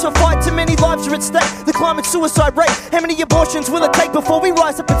Christ crucified. Too many lives are at stake, the climate suicide rate. How many abortions will it take before we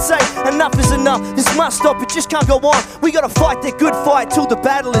rise up and say enough is enough, this must stop, it just can't go on. We gotta fight that good fight till the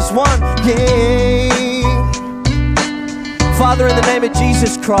battle is won. Yeah. Father, in the name of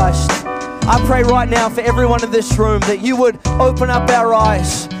Jesus Christ, I pray right now for everyone in this room that you would open up our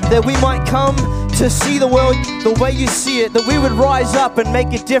eyes, that we might come to see the world the way you see it, that we would rise up and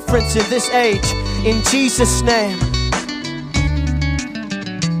make a difference in this age. In Jesus' name.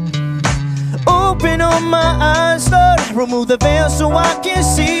 Open up my eyes, Lord, remove the veil so I can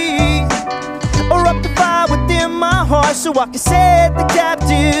see. Erupt the fire within my heart so I can set the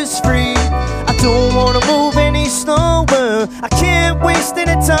captives free. I don't wanna move any slower, I can't waste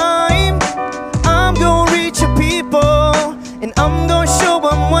any time. I'm gonna reach your people, and I'm gonna show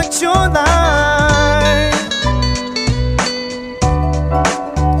them what you're like.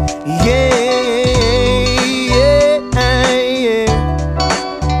 Yeah, yeah, yeah.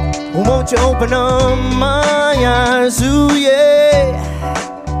 Won't you open up my eyes, ooh yeah.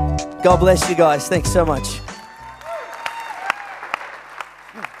 God bless you guys. Thanks so much.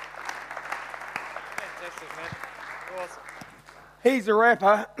 Fantastic, man. Awesome. He's a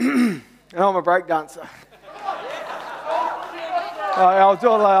rapper, and I'm a break dancer. I'll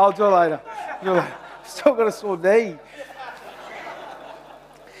do it later. Still got a sore knee.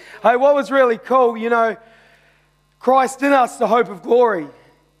 Hey, what was really cool, Christ in us, the hope of glory.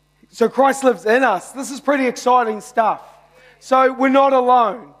 So Christ lives in us. This is pretty exciting stuff. So we're not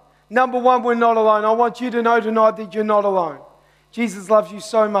alone. Number one, we're not alone. I want you to know tonight that you're not alone. Jesus loves you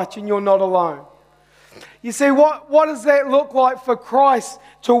so much and you're not alone. You see, what does that look like for Christ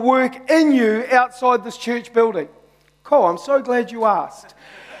to work in you outside this church building? Cool, I'm so glad you asked.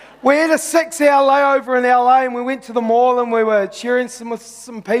 We had a 6-hour layover in LA and we went to the mall and we were sharing with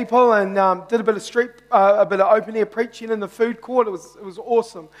some people and did a bit of open air preaching in the food court. It was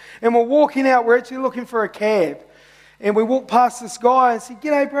awesome. And we're walking out, we're actually looking for a cab. And we walked past this guy and said,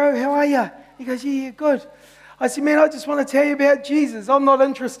 "G'day bro, how are you?" He goes, "Yeah, good." I said, "Man, I just want to tell you about Jesus. I'm not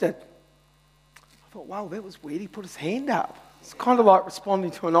interested." I thought, wow, that was weird. He put his hand up. It's kind of like responding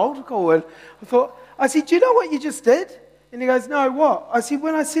to an altar call. And I said, "Do you know what you just did?" And he goes, "No, what?" I said,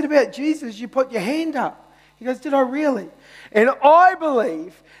 "When I said about Jesus, you put your hand up." He goes, "Did I really?" And I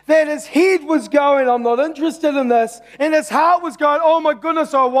believe that his head was going, I'm not interested in this, and his heart was going, oh my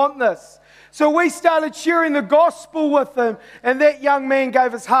goodness, I want this. So we started sharing the gospel with him, and that young man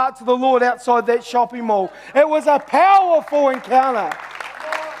gave his heart to the Lord outside that shopping mall. It was a powerful encounter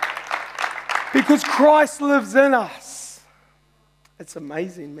because Christ lives in us. It's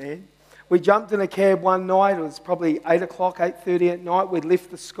amazing, man. We jumped in a cab one night. It was probably 8 o'clock, 8:30 at night. We'd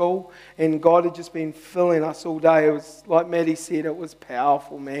left the school, and God had just been filling us all day. It was, like Maddie said, it was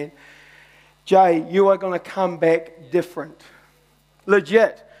powerful, man. Jay, you are going to come back different.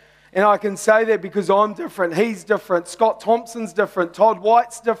 Legit. And I can say that because I'm different. He's different. Scott Thompson's different. Todd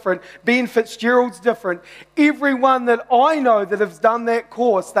White's different. Ben Fitzgerald's different. Everyone that I know that has done that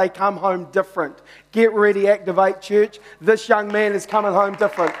course, they come home different. Get ready, Activate Church. This young man is coming home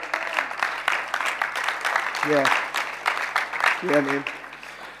different. Yeah, man.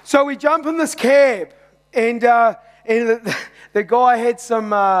 So we jump in this cab, and the guy had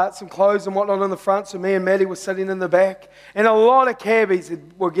some clothes and whatnot in the front, so me and Maddie were sitting in the back, and a lot of cabbies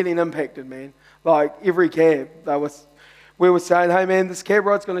were getting impacted, man. Like every cab, we were saying, hey man, this cab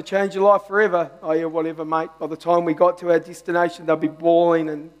ride's going to change your life forever. Oh yeah, whatever, mate. By the time we got to our destination, they'll be bawling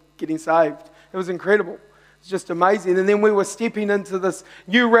and getting saved. It was incredible. It's just amazing. And then we were stepping into this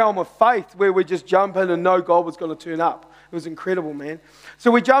new realm of faith where we just jump in and know God was going to turn up. It was incredible, man.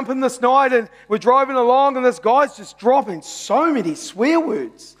 So we jump in this night and we're driving along, and this guy's just dropping so many swear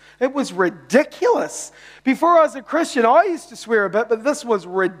words. It was ridiculous. Before I was a Christian, I used to swear a bit, but this was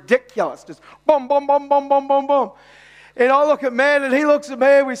ridiculous. Just boom, boom, boom, boom, boom, boom, boom. And I look at Matt and he looks at me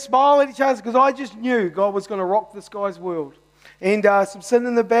and we smile at each other because I just knew God was going to rock this guy's world. And so I'm sitting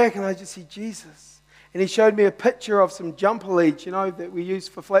in the back and I just see Jesus. And he showed me a picture of some jumper leads, that we use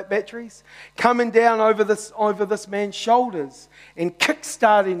for flat batteries, coming down over this man's shoulders and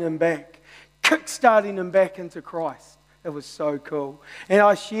kick-starting him back into Christ. It was so cool. And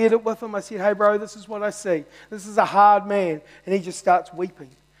I shared it with him. I said, hey bro, this is what I see. This is a hard man. And he just starts weeping.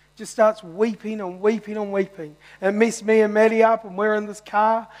 Just starts weeping and weeping and weeping. And it messed me and Maddie up, and we're in this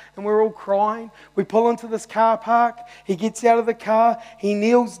car and we're all crying. We pull into this car park. He gets out of the car. He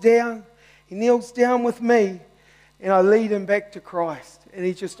kneels down. He kneels down with me, and I lead him back to Christ. And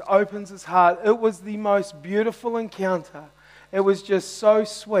he just opens his heart. It was the most beautiful encounter. It was just so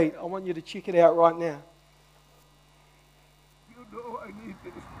sweet. I want you to check it out right now. I need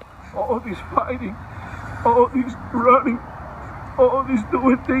this. All this fighting, all this running, all this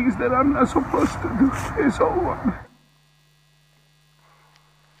doing things that I'm not supposed to do. It's over.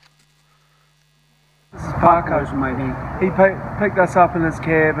 This is Parker. He picked us up in his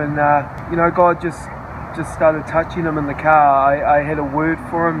cab, and God just started touching him in the car. I had a word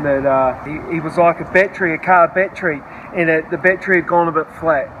for him that he was like a car battery, and the battery had gone a bit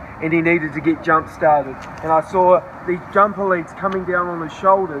flat, and he needed to get jump started. And I saw these jumper leads coming down on his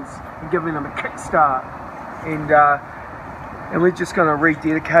shoulders and giving him a kickstart. And we're just going to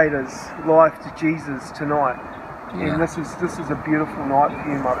rededicate his life to Jesus tonight. Yeah. And this is a beautiful night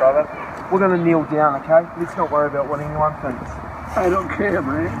for you, my brother. We're going to kneel down, okay? Let's not worry about what anyone thinks. I don't care,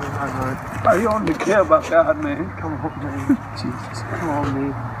 man. I only care about God, man. Come on, man. Jesus. Come on,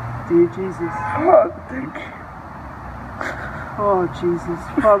 man. Dear Jesus. Oh, thank you. Oh, Jesus.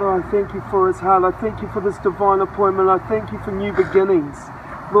 Father, I thank you for his heart. I thank you for this divine appointment. I thank you for new beginnings.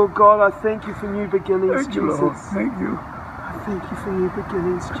 Lord God, I thank you for new beginnings, thank Jesus. You, Lord. Thank you. I thank you for new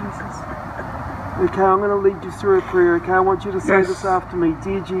beginnings, Jesus. Okay, I'm going to lead you through a prayer, okay? I want you to say this after me.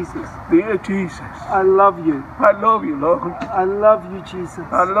 Dear Jesus. Dear Jesus. I love you. I love you, Lord. I love you, Jesus.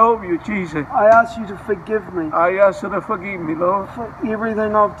 I love you, Jesus. I ask you to forgive me. I ask you to forgive me, Lord. For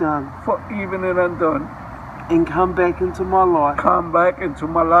everything I've done. For everything I've done. And come back into my life. Come back into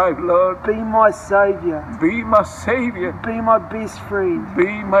my life, Lord. Be my Savior. Be my Savior. Be my best friend.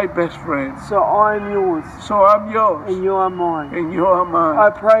 Be my best friend. So I'm yours. So I'm yours. And you are mine. And you are mine. I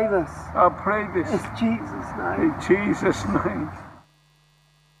pray this. I pray this. In Jesus' name. In Jesus' name.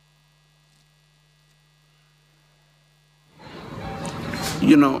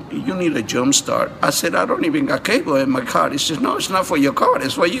 You need a jump start. I said, I don't even got cable in my car. He says, no, it's not for your car,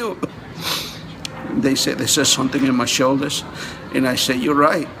 it's for you. They said, there's something in my shoulders. And I said, you're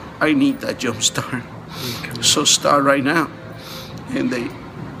right. I need that jump start. So start right now. And they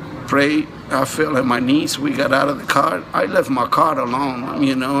prayed. I fell on my knees. We got out of the car. I left my car alone,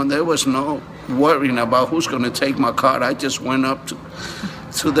 and there was no worrying about who's going to take my car. I just went up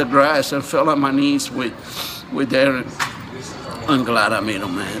to the grass and fell on my knees with Aaron. I'm glad I made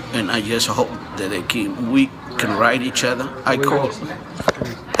him, man. And I just hope that we can ride each other. I call.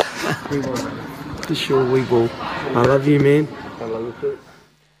 We will. For sure we will. I love you, man. I love you too.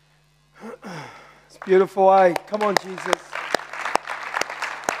 It's beautiful, eh? Come on, Jesus.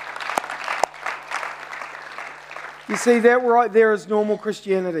 You see, that right there is normal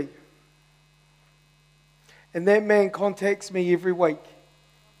Christianity. And that man contacts me every week.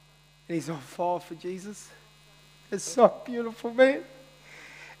 And he's on fire for Jesus. It's so beautiful, man.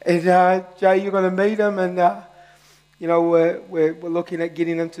 And Jay, you're going to meet him, and we're looking at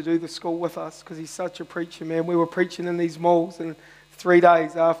getting him to do the school with us because he's such a preacher, man. We were preaching in these malls, and 3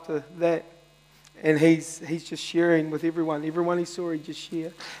 days after that, and he's just sharing with everyone. Everyone he saw, he just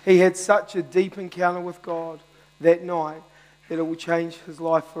shared. He had such a deep encounter with God that night that it will change his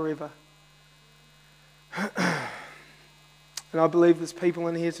life forever. And I believe there's people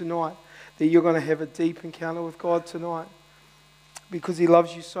in here tonight that you're going to have a deep encounter with God tonight because he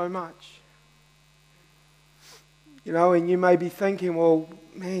loves you so much. You know, and you may be thinking, well,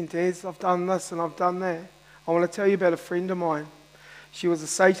 man, Daz, I've done this and I've done that. I want to tell you about a friend of mine. She was a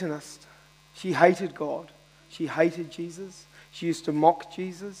Satanist. She hated God. She hated Jesus. She used to mock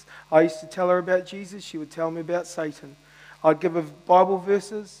Jesus. I used to tell her about Jesus. She would tell me about Satan. I'd give her Bible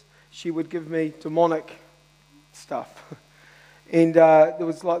verses. She would give me demonic stuff. And there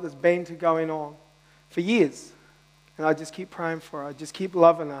was like this banter going on for years. And I just keep praying for her. I just keep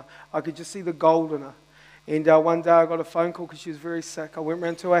loving her. I could just see the gold in her. And one day I got a phone call because she was very sick. I went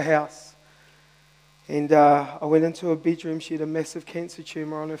round to her house. And I went into her bedroom. She had a massive cancer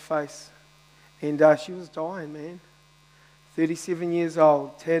tumour on her face. And she was dying, man. 37 years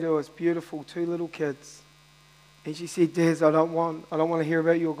old, tattooist, beautiful, 2 little kids. And she said, Daz, I don't want to hear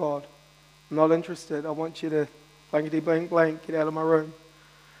about your God. I'm not interested. I want you to blankety blank blank, get out of my room.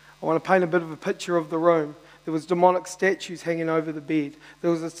 I want to paint a bit of a picture of the room. There was demonic statues hanging over the bed. There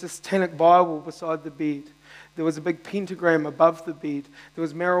was a satanic Bible beside the bed. There was a big pentagram above the bed. There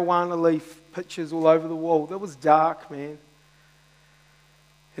was marijuana leaf pictures all over the wall. That was dark, man.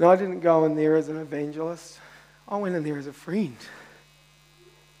 And I didn't go in there as an evangelist. I went in there as a friend.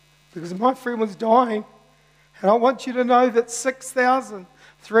 Because my friend was dying. And I want you to know that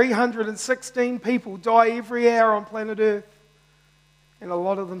 6,316 people die every hour on planet Earth. And a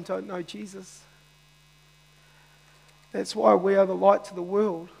lot of them don't know Jesus. That's why we are the light to the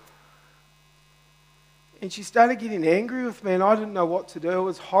world. And she started getting angry with me, and I didn't know what to do. It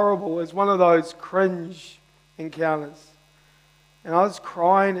was horrible. It was one of those cringe encounters. And I was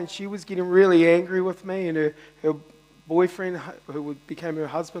crying, and she was getting really angry with me, and her boyfriend, who became her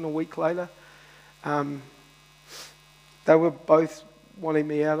husband a week later, they were both wanting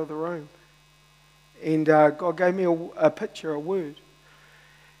me out of the room. And God gave me a picture, a word.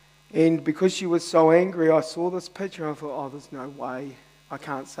 And because she was so angry, I saw this picture and I thought, oh, there's no way. I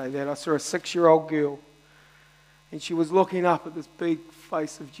can't say that. I saw a 6-year-old girl. And she was looking up at this big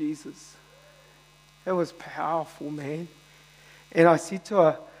face of Jesus. It was powerful, man. And I said to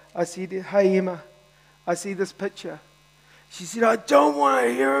her, hey, Emma, I see this picture. She said, I don't want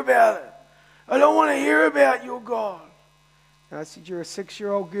to hear about it. I don't want to hear about your God. And I said, you're a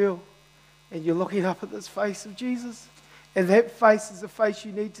 6-year-old girl. And you're looking up at this face of Jesus. And that face is the face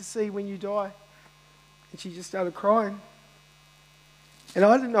you need to see when you die. And she just started crying. And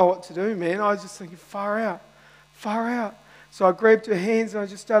I didn't know what to do, man. I was just thinking, far out, far out. So I grabbed her hands and I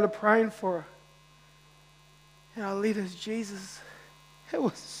just started praying for her. And I led her to Jesus. It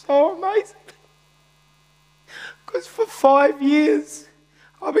was so amazing. Because for 5 years,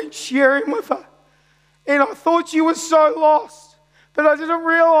 I've been sharing with her. And I thought she was so lost. But I didn't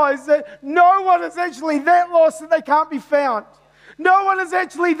realize that no one is actually that lost that they can't be found. No one is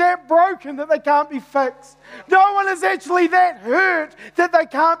actually that broken that they can't be fixed. No one is actually that hurt that they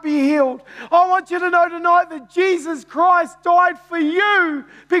can't be healed. I want you to know tonight that Jesus Christ died for you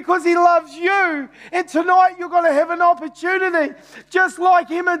because he loves you. And tonight you're going to have an opportunity just like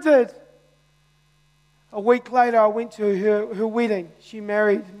Emma did. A week later I went to her wedding. She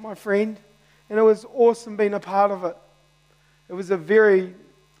married my friend and it was awesome being a part of it. It was a very,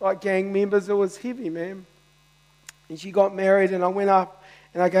 like gang members, it was heavy, man. And she got married and I went up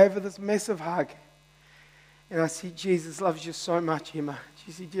and I gave her this massive hug. And I said, Jesus loves you so much, Emma.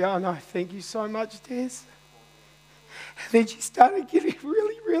 She said, yeah, I know, thank you so much, Daz. And then she started getting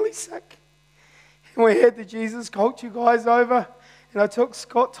really, really sick. And we had the Jesus Culture guys over. And I took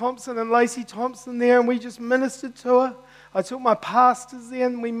Scott Thompson and Lacey Thompson there and we just ministered to her. I took my pastors there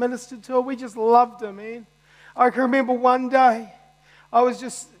and we ministered to her. We just loved her, man. I can remember one day, I was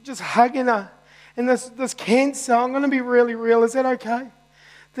just hugging her. And this cancer, I'm going to be really real, is that okay?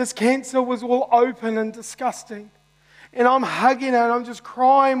 This cancer was all open and disgusting. And I'm hugging her and I'm just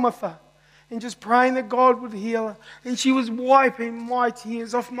crying with her. And just praying that God would heal her. And she was wiping my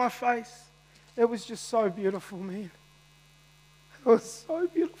tears off my face. It was just so beautiful, man. It was so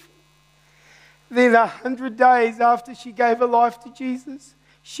beautiful. Then 100 days after she gave her life to Jesus,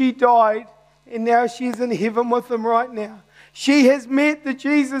 she died. and now she's in heaven with him right now. She has met the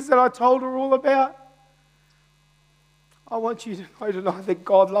Jesus that I told her all about. I want you to know tonight that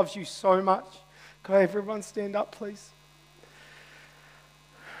God loves you so much. Can I have everyone stand up, please?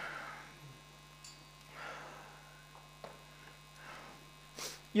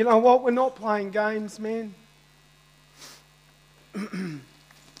 You know what? We're not playing games, man.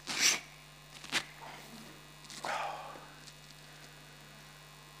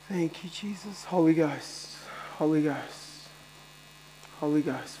 Thank you, Jesus. Holy Ghost. Holy Ghost. Holy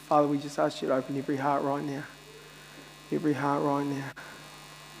Ghost. Father, we just ask you to open every heart right now. Every heart right now.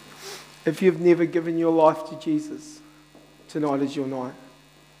 If you've never given your life to Jesus, tonight is your night.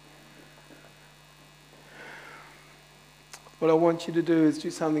 What I want you to do is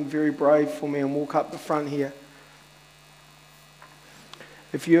do something very brave for me and walk up the front here.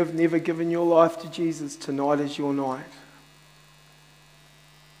 If you have never given your life to Jesus, tonight is your night.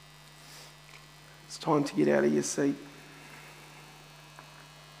 It's time to get out of your seat.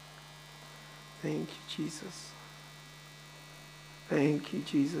 Thank you, Jesus. Thank you,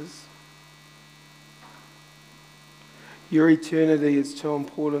 Jesus. Your eternity is too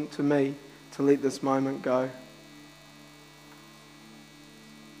important to me to let this moment go.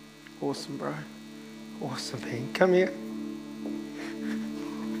 Awesome, bro. Awesome, man. Come here.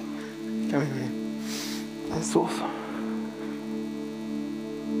 Come here, man. That's awesome.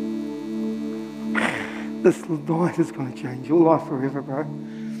 This night is going to change your life forever, bro.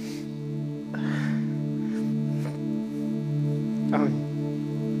 Come here.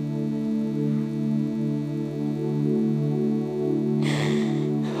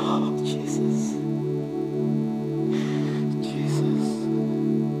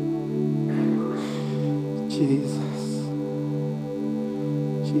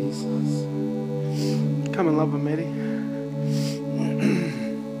 Come and love him, Maddie.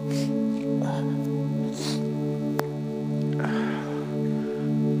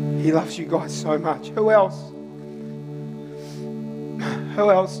 He loves you guys so much. Who else?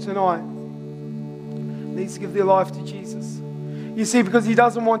 Who else tonight needs to give their life to Jesus? You see, because he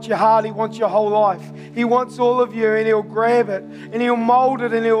doesn't want your heart, he wants your whole life. He wants all of you, and he'll grab it, and he'll mold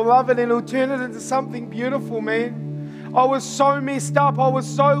it, and he'll love it, and he'll turn it into something beautiful, man. I was so messed up. I was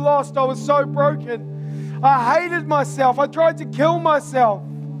so lost. I was so broken. I hated myself. I tried to kill myself.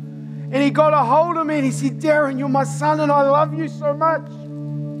 And he got a hold of me and he said, Darren, you're my son and I love you so much.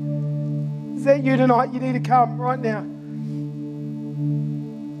 Is that you tonight? You need to come right now.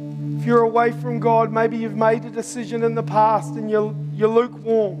 If you're away from God, maybe you've made a decision in the past and you're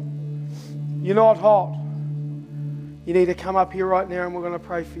lukewarm. You're not hot. You need to come up here right now and we're going to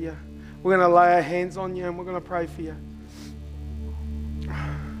pray for you. We're going to lay our hands on you and we're going to pray for you.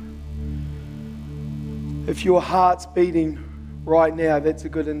 If your heart's beating right now, that's a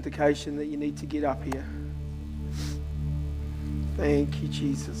good indication that you need to get up here. Thank you,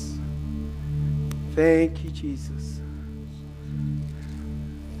 Jesus. Thank you, Jesus.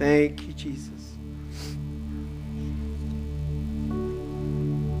 Thank you, Jesus.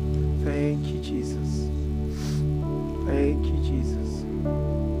 Thank you, Jesus. Thank you, Jesus.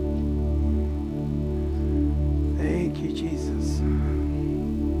 Thank you, Jesus.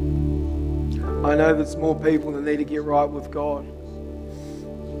 I know there's more people that need to get right with God.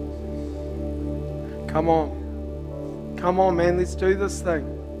 Come on. Come on, man. Let's do this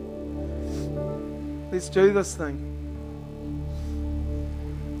thing. Let's do this thing.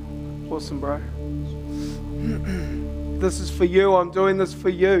 Awesome, bro. This is for you. I'm doing this for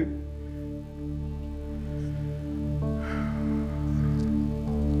you.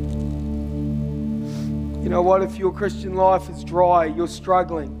 You know what? If your Christian life is dry, you're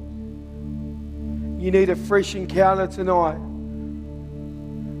struggling, you need a fresh encounter tonight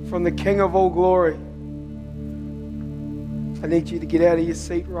from the King of all glory. I need you to get out of your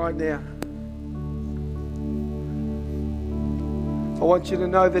seat right now. I want you to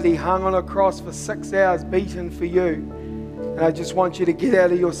know that he hung on a cross for 6 hours beaten for you. And I just want you to get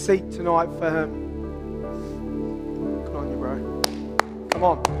out of your seat tonight for him. Come on, you bro. Come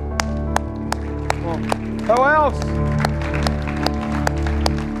on. Come on. Who else?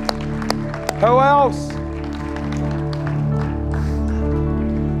 Who else?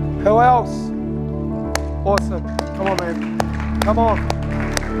 Who else? Awesome. Come on, man. Come on.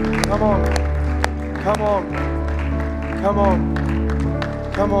 Come on. Come on. Come on.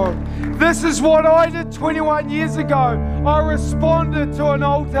 Come on. This is what I did 21 years ago. I responded to an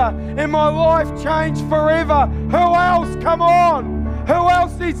altar and my life changed forever. Who else? Come on. Who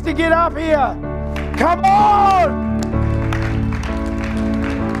else needs to get up here? Come on.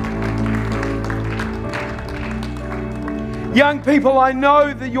 Young people, I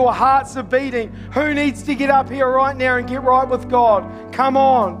know that your hearts are beating. Who needs to get up here right now and get right with God? Come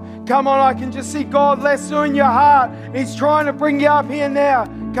on. Come on, I can just see God lassoing your heart. He's trying to bring you up here now.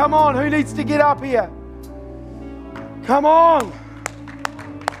 Come on, who needs to get up here? Come on.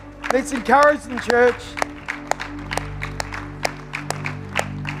 Let's encourage them, church.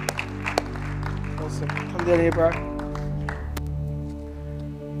 Awesome. Come down here, bro.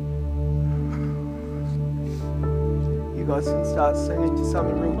 You guys can start singing to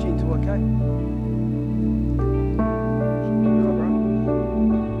something real gentle, okay? Alright, bro.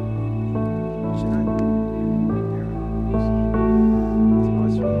 What's your name? It's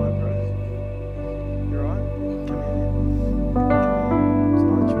nice you're alright, bro. You alright? Come here, man. It's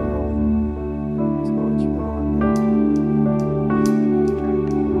nice you're alright. It's nice you're alright, man.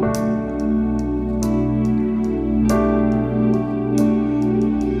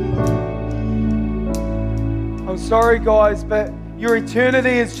 I'm sorry, guys, but your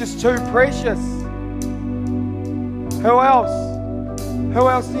eternity is just too precious. Who else? Who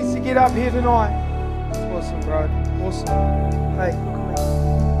else needs to get up here tonight? Awesome, bro. Awesome. Hey, look at me.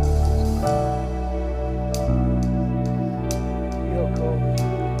 You're cool.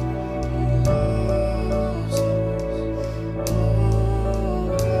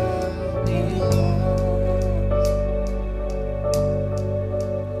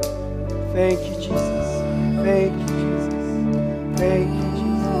 Thank you, Jesus. Thank you, Jesus. Thank you,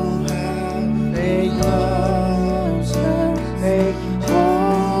 Jesus. Thank you, Jesus. Thank you, Jesus.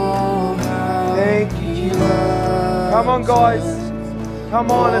 Thank you, Jesus. Come on, guys. Come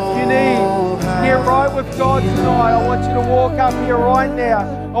on, if you need to get right with God tonight, I want you to walk up here right now.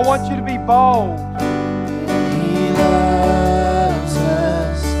 I want you to be bold. He loves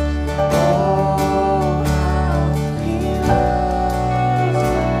us. Oh, how He loves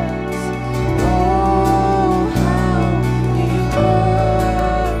us. Oh, how He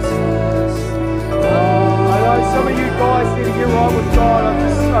loves us. I know some of you guys need to get right with God.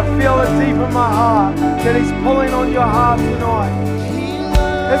 I feel it deep in my heart that He's pulling on your heart tonight.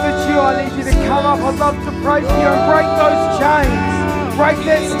 If it's you, I need you to come up. I'd love to pray for you and break those chains. Break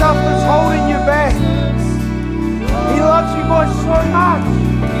that stuff that's holding you back. He loves you guys so much.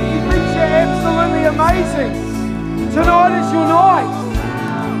 He thinks you're absolutely amazing. Tonight is your night.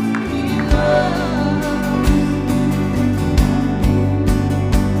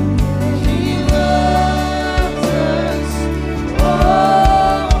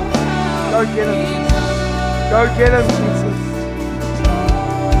 Go get him. Go get him, Jesus.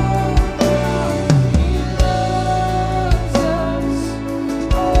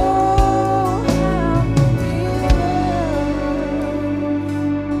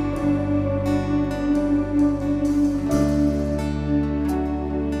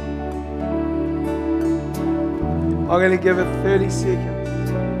 I'm going to give it 30 seconds.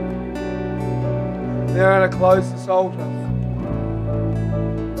 Then I'm going to close this altar.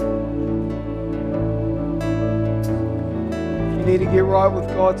 If you need to get right with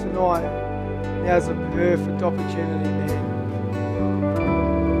God tonight, now's a perfect opportunity, man.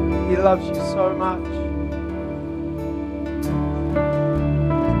 He loves you so much.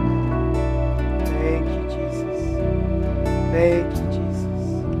 Thank you, Jesus. Thank you, Jesus.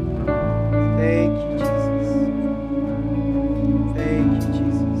 Thank you, Jesus. Thank you,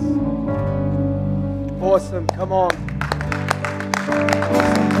 Jesus. Awesome. Come on.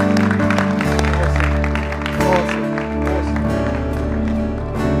 Awesome. Awesome.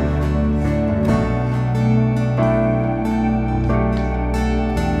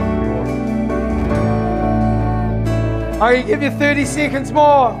 I'm going to give you 30 seconds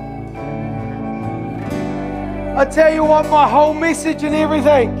more. I tell you what, my whole message and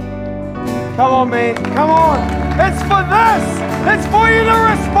everything. Come on, man. Come on. It's for this. It's for you to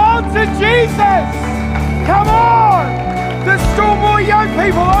respond to Jesus. Come on. There's still more young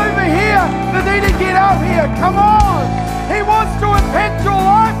people over here that need to get up here. Come on. He wants to impact your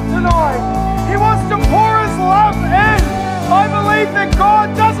life tonight. He wants to pour His love in. I believe that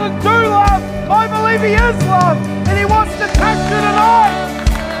God doesn't do love. I believe He is love. And He wants to touch you tonight.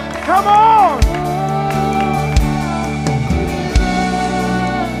 Come on.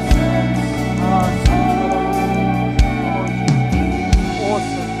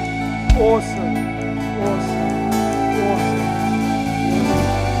 Awesome. Awesome. Awesome. Awesome.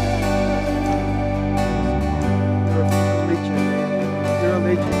 You're a legend, man. You're a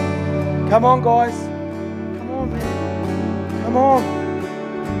legend. Come on, guys. Come on, man. Come on.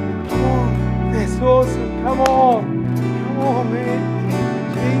 Come on. That's awesome. Come on. Come on, man.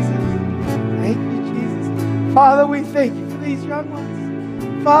 Jesus. Thank you, Jesus. Father, we thank you for these young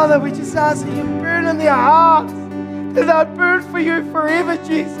ones. Father, we just ask that you burn in their hearts that they'd burn for you forever,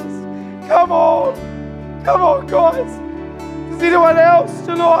 Jesus. Come on. Come on, guys. Does anyone else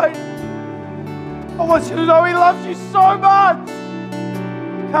tonight? I want you to know He loves you so much.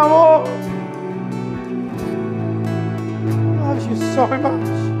 Come on. He loves you so much.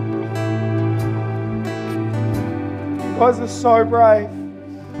 You guys are so brave.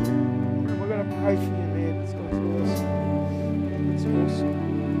 We're going to pray for you, man. It's awesome. It's awesome.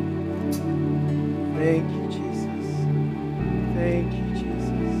 Thank you, Jesus. Thank you,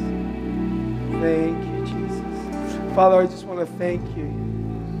 Jesus. Thank you, Jesus. Father, I just want to thank you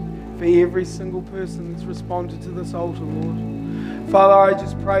for every single person that's responded to this altar, Lord. Father, I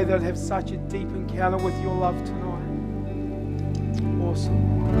just pray that I'd have such a deep encounter with your love tonight. Awesome.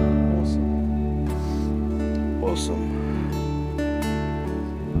 Awesome. Awesome.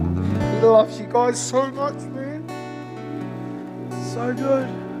 He loves you guys so much, man. So good.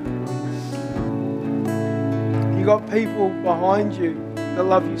 You got people behind you that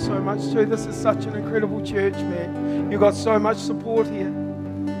love you so much too. This is such an incredible church, man. You've got so much support here.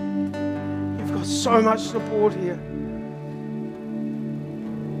 You've got so much support here.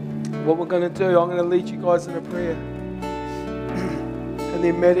 What we're going to do, I'm going to lead you guys in a prayer. And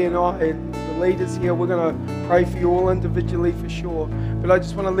then Maddie and I and the leaders here, we're going to pray for you all individually for sure. But I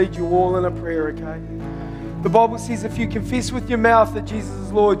just want to lead you all in a prayer, okay? The Bible says if you confess with your mouth that Jesus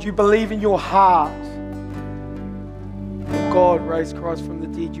is Lord, you believe in your heart that God raised Christ from the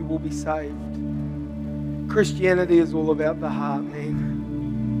dead, you will be saved. Christianity is all about the heart,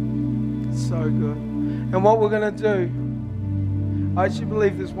 man. It's so good. And what we're going to do, I actually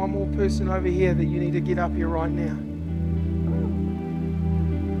believe there's one more person over here that you need to get up here right now.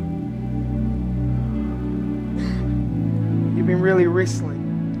 You've been really wrestling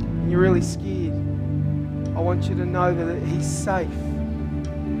and you're really scared. I want you to know that He's safe.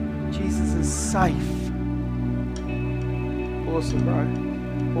 Jesus is safe. Awesome, bro.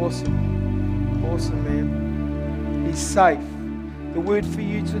 Awesome. Awesome, man. He's safe. The word for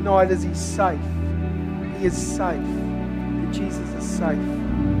you tonight is He's safe. He is safe. That Jesus is safe.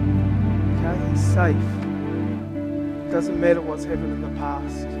 Okay? He's safe. It doesn't matter what's happened in the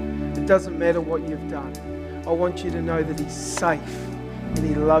past. It doesn't matter what you've done. I want you to know that He's safe and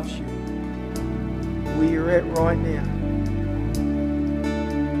He loves you where you're at right now.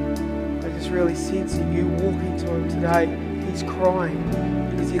 I just really sense that you walking to Him today. He's crying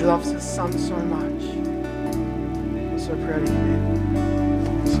because He loves His Son so much. I'm so proud of you, man.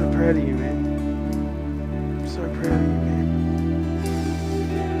 I'm so proud of you, man. I'm so proud of you,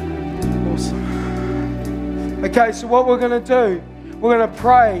 man. Awesome. Okay, so what we're going to do, we're going to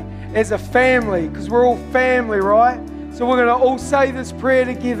pray as a family, because we're all family, right? So we're going to all say this prayer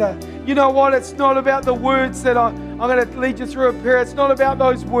together. You know what? It's not about the words that I'm going to lead you through a prayer. It's not about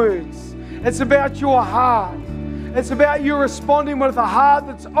those words. It's about your heart. It's about you responding with a heart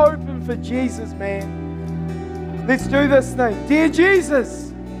that's open for Jesus, man. Let's do this thing. Dear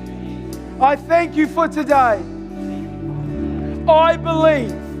Jesus, I thank you for today. I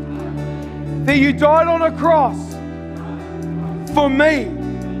believe that you died on a cross for me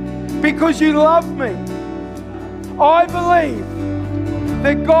because you love me. I believe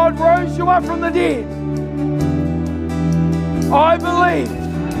that God rose you up from the dead. I believe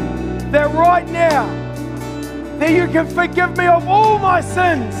that right now that you can forgive me of all my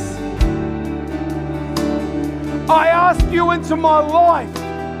sins. I ask you into my life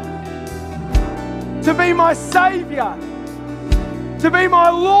to be my Savior, to be my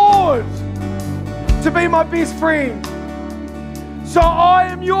Lord, to be my best friend. So I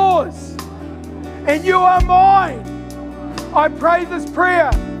am yours and you are mine. I pray this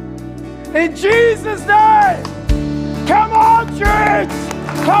prayer in Jesus' name. Come on, church!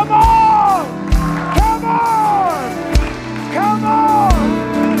 Come on! Come on! Come on!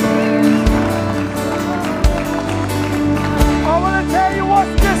 I want to tell you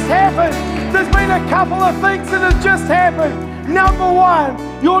what's just happened. There's been a couple of things that have just happened. Number one,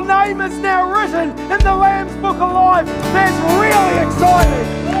 your name is now written in the Lamb's Book of Life. That's really exciting.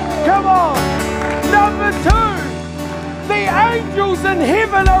 Come on. Number two, the angels in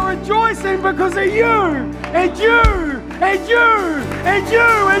heaven are rejoicing because of you and you and you and you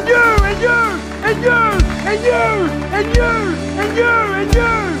and you and you and you and you and you and you and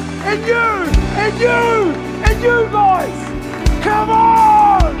you and you and you and you guys. Come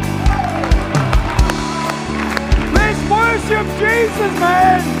on! Let's worship Jesus,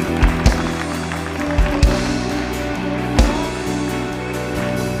 man!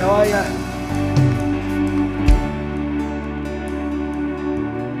 How are you?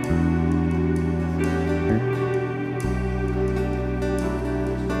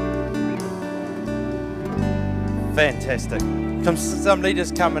 Fantastic. Can some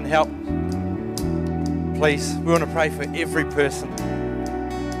leaders come and help? Please, we want to pray for every person.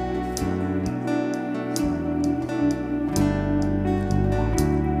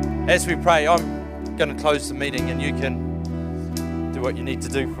 As we pray, I'm going to close the meeting and you can do what you need to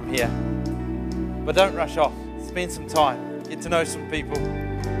do from here. But don't rush off. Spend some time. Get to know some people.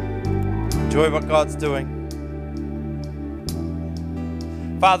 Enjoy what God's doing.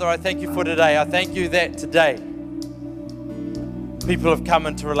 Father, I thank you for today. I thank you that today people have come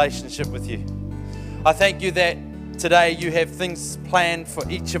into relationship with you. I thank you that today you have things planned for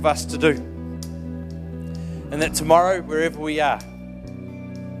each of us to do. And that tomorrow, wherever we are,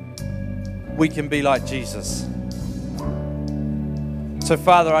 we can be like Jesus. So,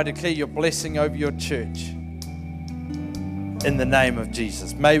 Father, I declare your blessing over your church in the name of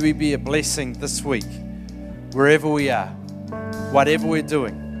Jesus. May we be a blessing this week, wherever we are, whatever we're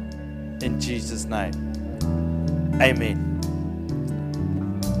doing, in Jesus' name. Amen.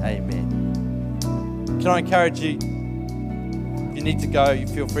 Amen. Can I encourage you, if you need to go, you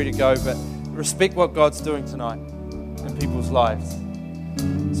feel free to go, but respect what God's doing tonight in people's lives.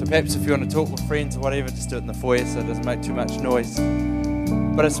 So perhaps if you want to talk with friends or whatever, just do it in the foyer so it doesn't make too much noise.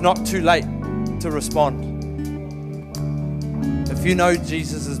 But it's not too late to respond. If you know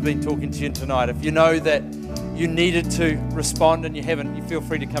Jesus has been talking to you tonight, if you know that you needed to respond and you haven't, you feel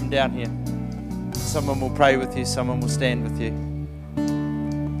free to come down here. Someone will pray with you, someone will stand with you.